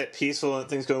of with that peaceful and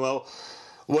things going well,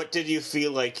 what did you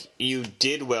feel like you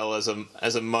did well as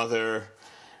a mother?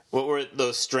 What were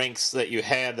those strengths that you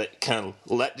had that kind of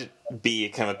let it be a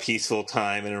kind of peaceful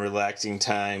time and a relaxing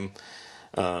time?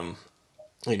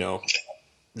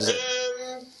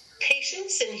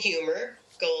 Patience and humor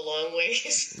go a long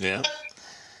ways. Yeah.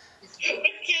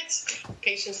 With kids,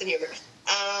 patience and humor.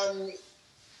 I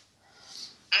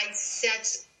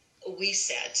set.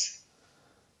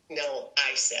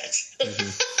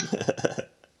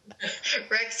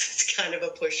 Rex is kind of a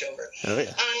pushover. Oh,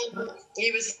 yeah.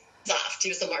 He was soft. He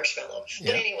was the marshmallow.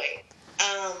 But anyway,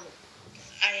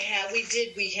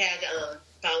 we had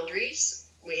boundaries.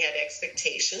 We had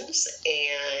expectations,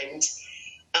 and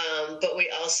but we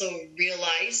also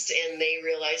realized, and they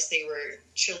realized they were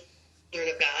children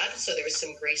of God, so there was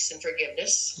some grace and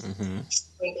forgiveness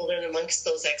sprinkled in amongst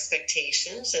those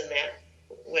expectations, and that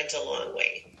went a long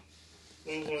way.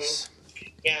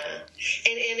 Yeah.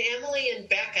 And Emily and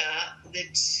Becca, the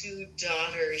two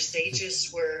daughters, they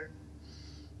just were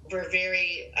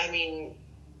very,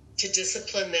 to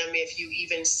discipline them, if you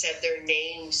even said their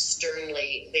names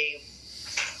sternly, they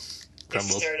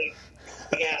started,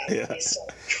 they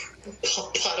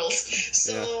started puddles.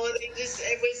 So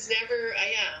it was never,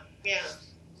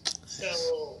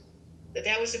 So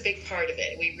that was a big part of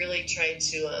it. We really tried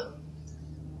to,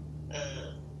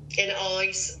 and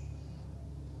always,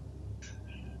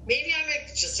 maybe I'm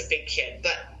just a big kid,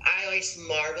 but I always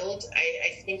marveled.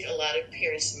 I think a lot of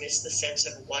parents miss the sense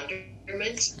of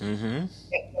wonderment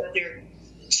at what their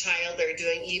child are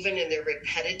doing, even in their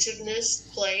repetitiveness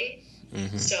play.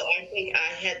 So I think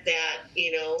I had that,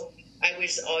 I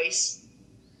was always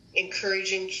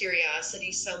encouraging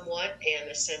curiosity somewhat and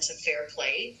a sense of fair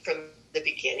play from the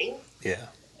beginning. Yeah.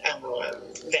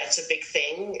 That's a big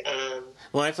thing.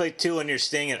 Well, I feel like, too, when you're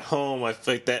staying at home, I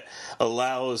feel like that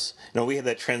allows, we had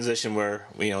that transition where,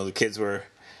 the kids were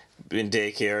in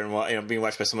daycare and, being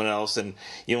watched by someone else, and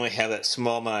you only have that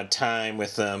small amount of time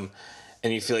with them.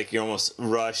 and you feel like you're almost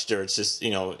rushed, or it's just,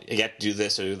 you got to do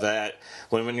this or do that.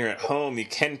 When you're at home, you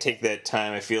can take that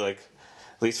time. I feel like,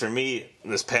 at least for me,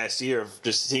 this past year, of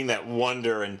just seeing that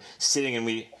wonder and sitting, and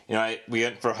we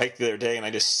went for a hike the other day, and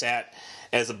I just sat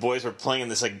as the boys were playing in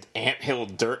this like anthill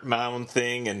dirt mound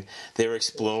thing, and they were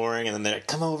exploring, and then they're like,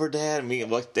 "Come over, Dad," and we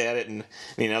looked at it, and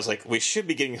I was like, we should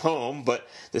be getting home, but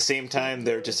at the same time,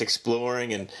 they're just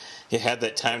exploring, and you had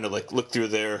that time to like look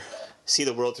through see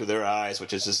the world through their eyes,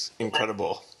 which is just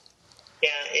incredible. Yeah,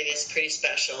 it is pretty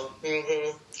special.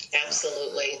 Mm-hmm.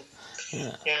 Absolutely.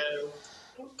 Yeah.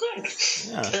 Good.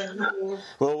 Yeah.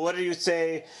 Well, what do you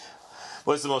say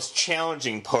was the most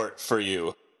challenging part for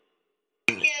you?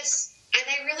 Yes, and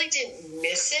I really didn't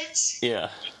miss it.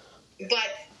 Yeah. But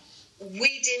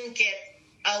we didn't get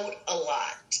out a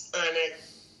lot on a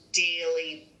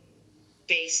daily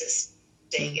basis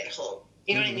staying at home.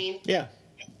 You know what I mean? Yeah.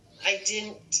 I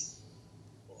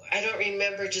don't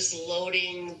remember just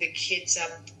loading the kids up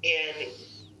and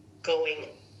going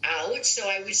out. So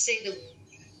I would say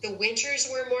the winters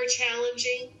were more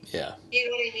challenging. Yeah. You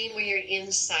know what I mean? When you're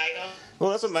inside.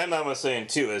 Well, that's what my mom was saying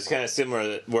too. It's kind of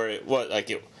similar, where it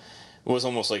was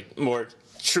almost like more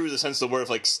true to the sense of the word of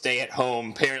like stay at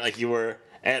home parent, like you were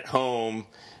at home,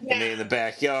 Yeah. maybe in the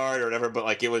backyard or whatever, but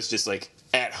like it was just like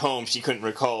at home. She couldn't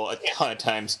recall a ton of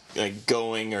times like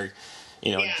going or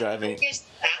driving. I guess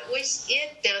that was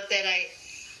it. Not that I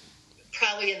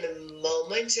probably in the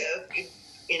moment,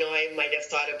 I might have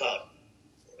thought about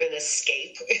an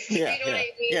escape. Yeah, you know what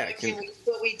I mean? yeah.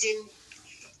 But we didn't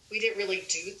really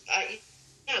do.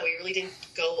 We really didn't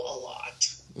go a lot.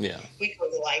 Yeah. We'd go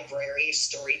to the library,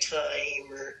 story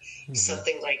time, or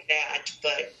something like that.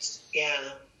 But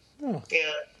yeah. Oh,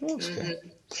 Yeah. that's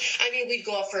good. I mean, we'd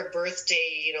go out for a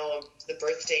birthday, the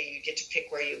birthday, you get to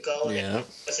pick where you go. And Yeah. that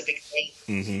was a big thing.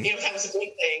 Mm-hmm. That was a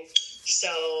big thing.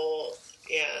 So,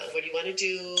 yeah, what do you want to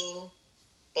do?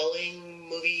 Bowling,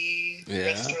 movie, Yeah.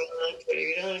 restaurant, what are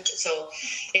you doing? So,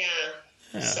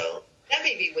 yeah. So that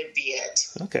maybe would be it.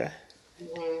 Okay.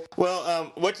 Mm-hmm.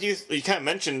 Well, what do you kind of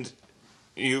mentioned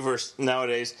you versus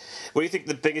nowadays? What do you think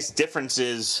the biggest difference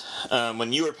is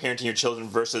when you were parenting your children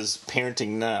versus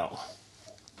parenting now?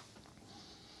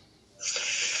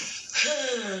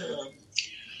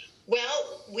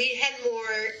 Well, we had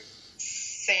more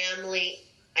family,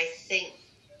 I think,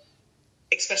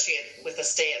 especially with a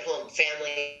stay-at-home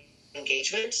family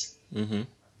engagement,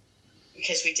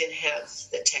 because we didn't have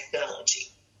the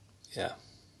technology. Yeah.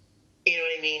 You know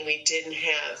what I mean? We didn't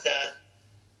have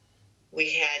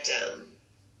we had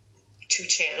 2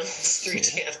 channels, 3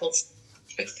 channels.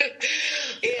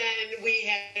 And we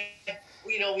had,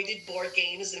 we did board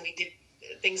games and we did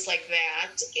things like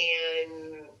that,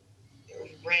 and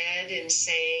read and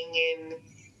sang and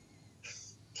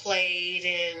played,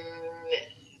 and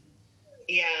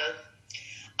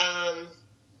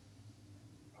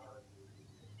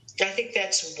I think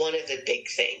that's one of the big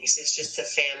things. It's just the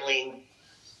family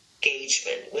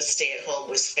engagement. With stay at home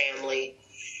was family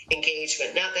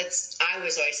engagement. Not that I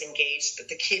was always engaged, but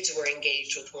the kids were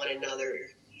engaged with one another.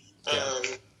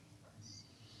 And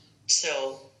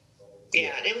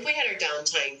we had our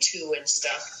downtime too and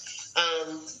stuff.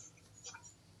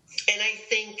 And I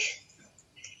think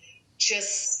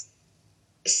just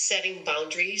setting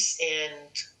boundaries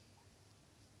and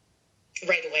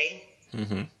right away,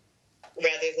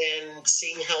 rather than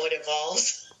seeing how it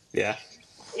evolves. Yeah.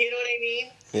 You know what I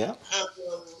mean? Yeah.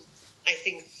 I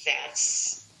think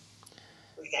that's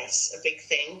a big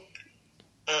thing.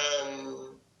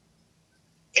 And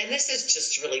this is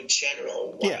just really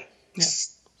general. Yeah.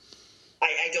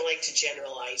 I don't like to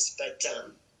generalize, but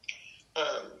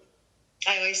I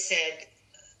always said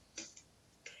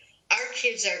our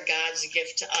kids are God's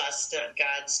gift to us, not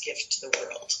God's gift to the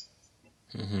world.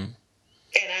 And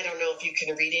I don't know if you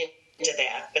can read into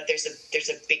that, but there's a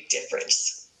big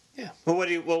difference. Yeah. Well, what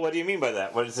do you mean by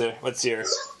that? What are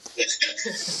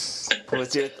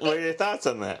your thoughts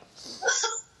on that?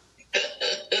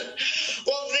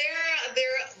 Well,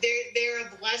 they're a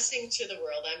blessing to the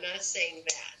world. I'm not saying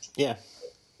that. Yeah.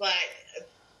 But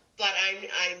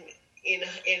I'm in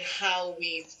how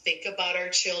we think about our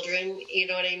children. You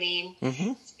know what I mean?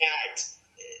 That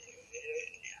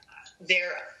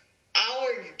they're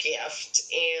our gift,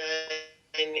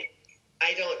 and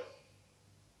I don't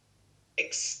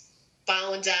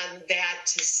expound on that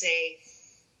to say,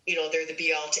 they're the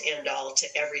be all to end all to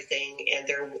everything, and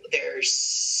they're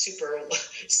super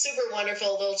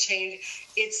wonderful. They'll change.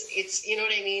 It's you know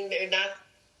what I mean. They're not.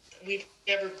 We've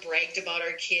never bragged about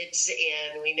our kids,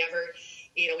 and we never,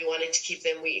 we wanted to keep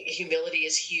them. Humility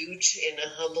is huge, and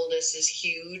humbleness is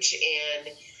huge, and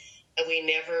we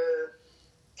never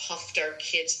puffed our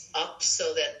kids up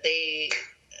so that they,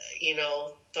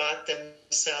 thought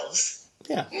themselves.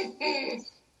 Yeah.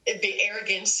 The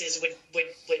arrogances would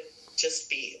just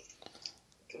be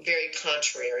very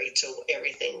contrary to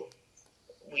everything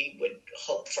we would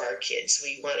hope for our kids.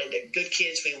 We wanted good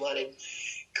kids. We wanted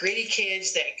gritty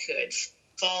kids that could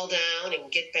fall down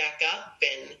and get back up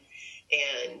and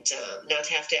not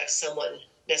have to have someone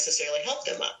necessarily help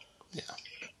them up. Yeah.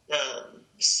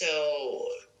 So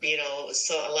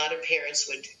a lot of parents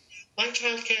my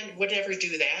child would never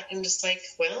do that. And just like,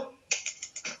 well,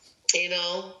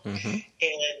 Mm-hmm. and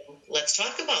let's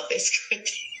talk about this.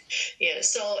 Yeah.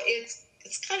 So it's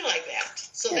kind of like that.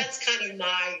 So that's kind of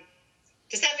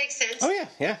does that make sense? Oh yeah.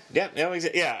 Yeah.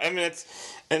 I mean,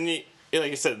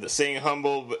 like I said, the staying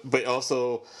humble, but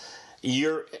also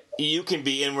you can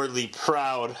be inwardly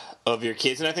proud of your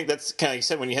kids, and I think that's kind of like you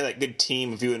said, when you have that good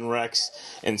team of you and Rex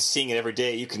and seeing it every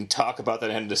day, you can talk about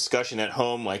that and have a discussion at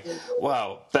home, like,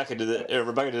 wow, Rebecca did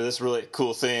this really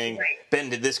cool thing, right. Ben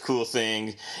did this cool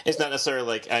thing. It's not necessarily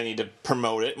like I need to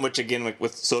promote it, which again, like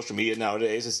with social media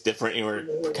nowadays, it's different. You're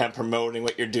kind of promoting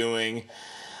what you're doing.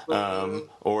 Or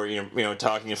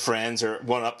talking to friends or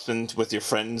one-ups with your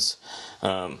friends.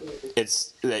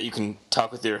 It's that you can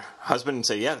talk with your husband and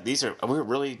say, yeah, we're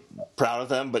really proud of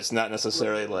them, but it's not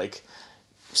necessarily like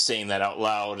saying that out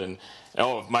loud and,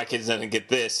 oh, if my kids didn't get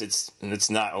this, it's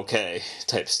not okay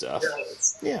type stuff. Right.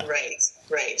 Yeah. Right.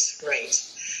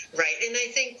 And I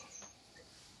think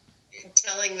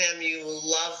telling them you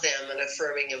love them and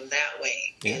affirming them that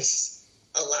way is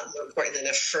a lot more important than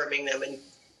affirming them and,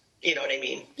 you know what I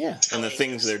mean? Yeah, and the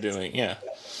things they're doing, yeah.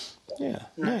 Yeah,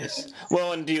 nice.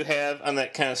 Well, and do you have, on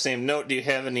that kind of same note, do you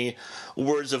have any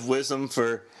words of wisdom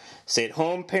for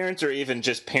stay-at-home parents or even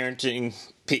just parenting,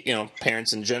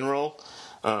 parents in general,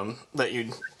 that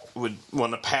you would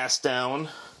want to pass down?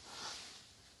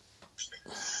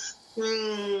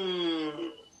 Let's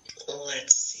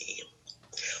see.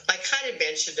 I kind of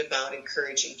mentioned about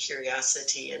encouraging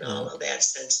curiosity and all of that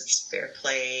sense of fair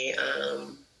play.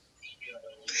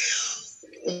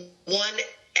 One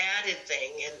added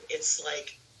thing, and it's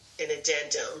like an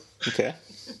addendum. Okay.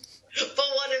 But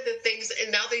one of the things,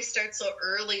 and now they start so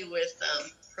early with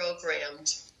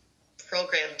programmed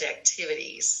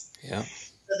activities. Yeah.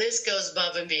 So this goes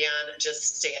above and beyond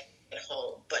just stay at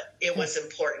home, but it was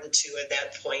important too at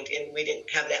that point, and we didn't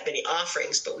have that many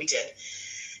offerings, but we did.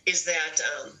 Is that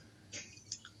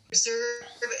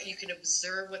you can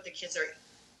observe what the kids are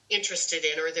interested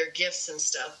in or their gifts and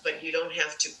stuff, but you don't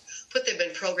have to put them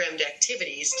in programmed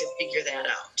activities to figure that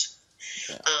out.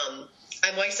 Yeah.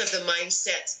 I'm always of the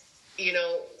mindset,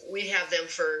 we have them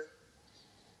for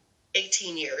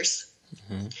 18 years.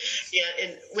 Mm-hmm. Yeah,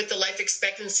 and with the life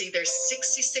expectancy, there's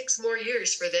 66 more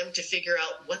years for them to figure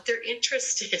out what they're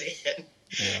interested in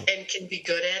and can be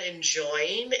good at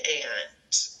enjoying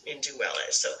and do well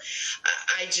at. So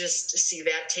I just see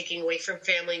that taking away from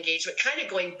family engagement, kind of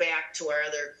going back to our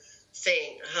other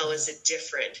thing. How is it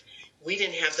different? We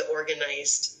didn't have the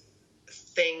organized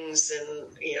things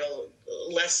and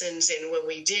lessons, and when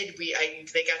we did,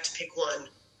 they got to pick one.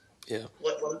 Yeah.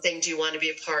 What one thing do you want to be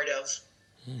a part of?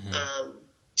 Mm-hmm.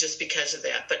 Just because of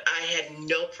that. But I had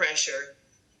no pressure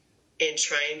in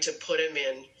trying to put them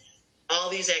in all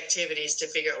these activities to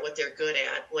figure out what they're good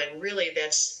at, when really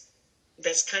that's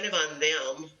kind of on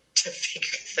them to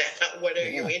figure that out. What are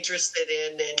you interested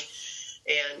in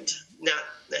and not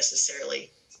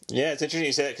necessarily. Yeah, it's interesting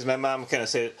you say that, because my mom kind of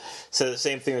said the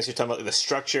same thing as you're talking about, like the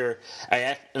structure.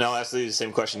 And I'll ask you the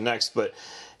same question next, but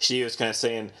she was kind of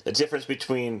saying the difference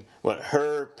between what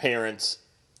her parents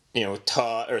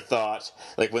taught or thought,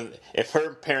 like if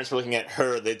her parents were looking at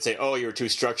her, they'd say, oh, you were too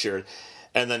structured.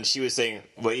 And then she was saying,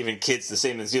 well, even kids the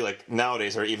same as you, like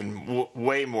nowadays, are even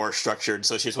way more structured.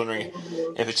 So she was wondering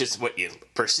if it's just what you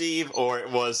perceive, or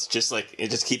it was just like it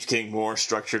just keeps getting more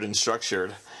structured and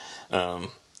structured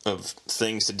of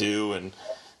things to do, and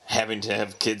having to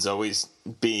have kids always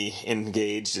be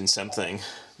engaged in something.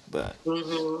 But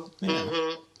rather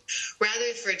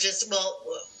for just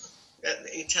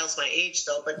it tells my age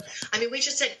though, but I mean, we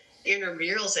just had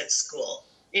intramurals at school.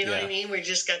 You know what I mean? We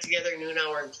just got together noon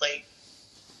hour and played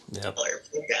or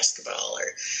played basketball. Or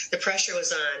the pressure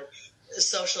was on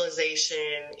socialization,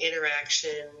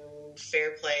 interaction,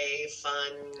 fair play,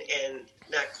 fun, and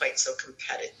not quite so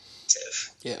competitive.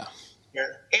 Yeah.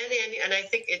 Yeah. And I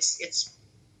think it's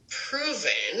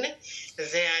proven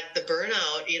that the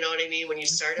burnout, you know what I mean, when you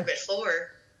start them at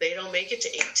 4, they don't make it to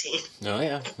 18. Oh,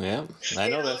 yeah. I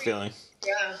know that feeling.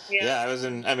 Yeah,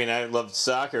 I loved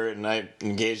soccer, and I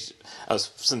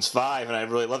was since 5, and I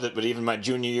really loved it, but even my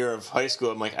junior year of high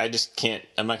school, I'm like, I'm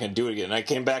not going to do it again. And I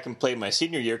came back and played my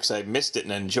senior year because I missed it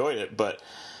and I enjoyed it, but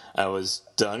I was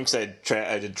done because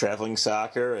I did traveling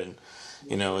soccer, and,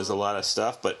 it was a lot of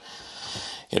stuff, but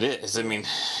it is. I mean,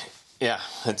 yeah,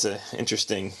 it's an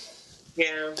interesting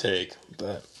take,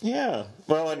 but yeah.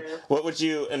 Well, and what would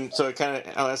you, and so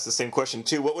I'll ask the same question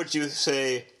too, what would you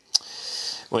say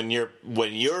when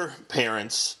your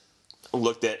parents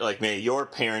looked at, like, maybe your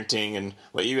parenting and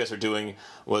what you guys were doing,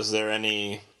 was there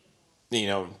any,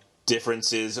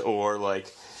 differences, or,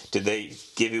 like, did they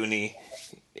give you any,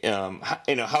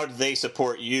 how did they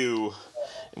support you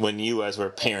when you guys were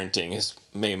parenting, is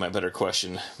maybe my better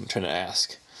question I'm trying to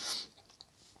ask.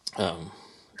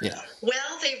 Yeah.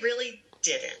 Well, they really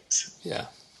didn't. Yeah.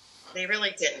 They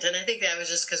really didn't. And I think that was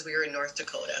just because we were in North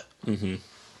Dakota. Mm-hmm.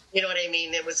 You know what I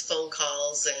mean? It was phone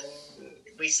calls, and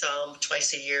we saw them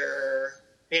twice a year,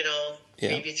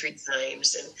 maybe 3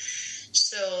 times. And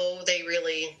so they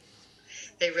really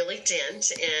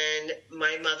didn't. And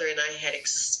my mother and I had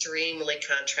extremely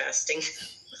contrasting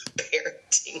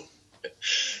parenting. Yeah.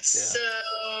 So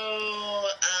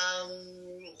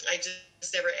I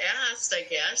just never asked, I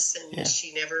guess, and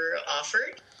she never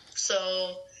offered.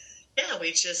 So, yeah,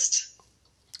 we just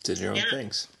did your own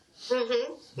things.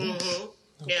 Mm-hmm. Mm-hmm.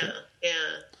 Okay. Yeah.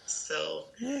 So,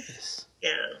 nice.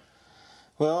 Yeah.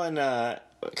 Well, and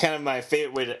kind of my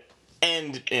favorite way to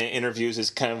end interviews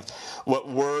is kind of what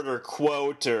word or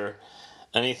quote or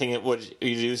anything that would you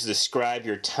use to describe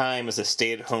your time as a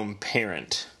stay-at-home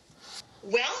parent.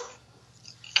 Well,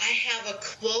 I have a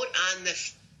quote on the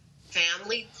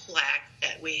family plaque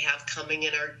that we have coming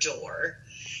in our door,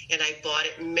 and I bought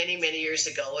it many, many years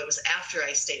ago. It was after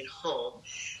I stayed home,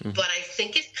 but I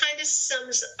think it kind of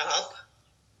sums up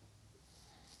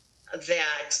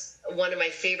that one of my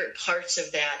favorite parts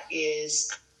of that is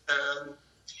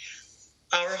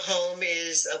our home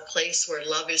is a place where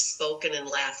love is spoken and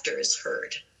laughter is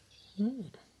heard.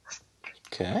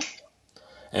 Okay.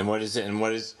 And what is it? And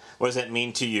what does that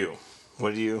mean to you?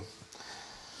 What do you?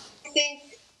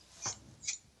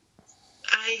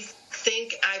 I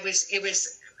think it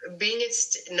was being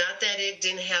not that it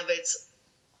didn't have its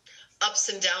ups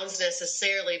and downs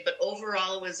necessarily, but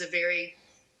overall it was a very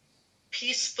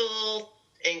peaceful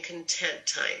and content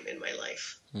time in my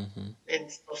life,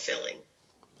 and fulfilling.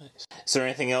 Nice. Is there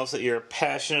anything else that you're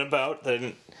passionate about that I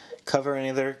didn't cover? Any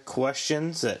other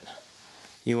questions that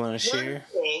you want to share?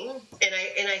 One thing,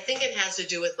 and I think it has to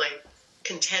do with my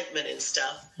contentment and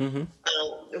stuff.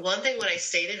 One thing, when I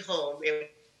stayed at home,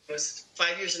 it was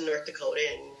 5 years in North Dakota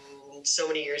and so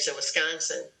many years in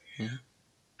Wisconsin.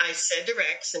 I said to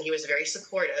Rex, and he was very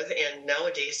supportive, and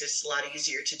nowadays it's a lot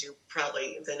easier to do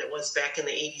probably than it was back in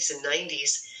the 80s and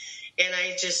 90s. And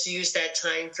I just used that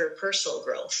time for personal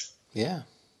growth. Yeah.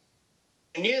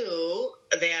 I knew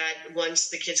that once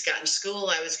the kids got in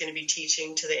school, I was going to be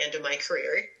teaching to the end of my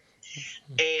career.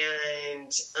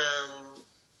 And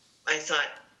I thought,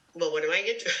 well, what am I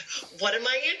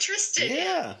interested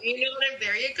in? You know what?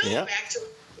 There you go. Yeah. Back to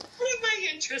what am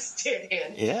I interested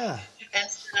in? Yeah.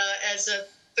 As a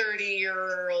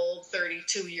 30-year-old,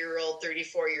 32-year-old,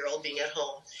 34-year-old being at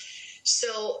home.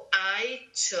 So I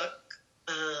took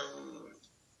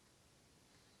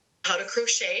how to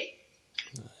crochet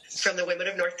from the Women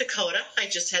of North Dakota. I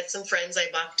just had some friends I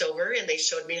walked over, and they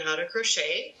showed me how to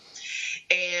crochet.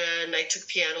 And I took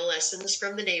piano lessons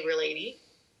from the neighbor lady.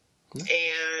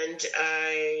 And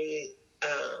I,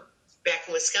 back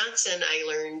in Wisconsin, I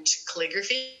learned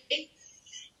calligraphy,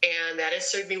 and that has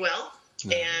served me well.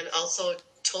 And also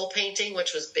toll painting,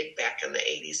 which was big back in the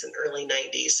 80s and early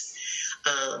 90s.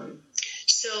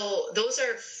 So those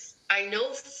are, I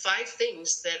know, 5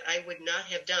 things that I would not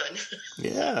have done.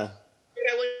 Yeah.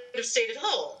 I would have stayed at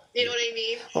home. You know what I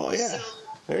mean? Oh, yeah. So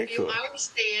very if cool. you are to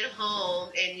stay at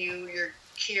home and you're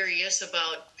curious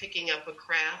about picking up a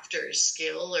craft or a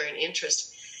skill or an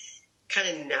interest, kind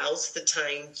of now's the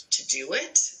time to do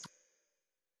it.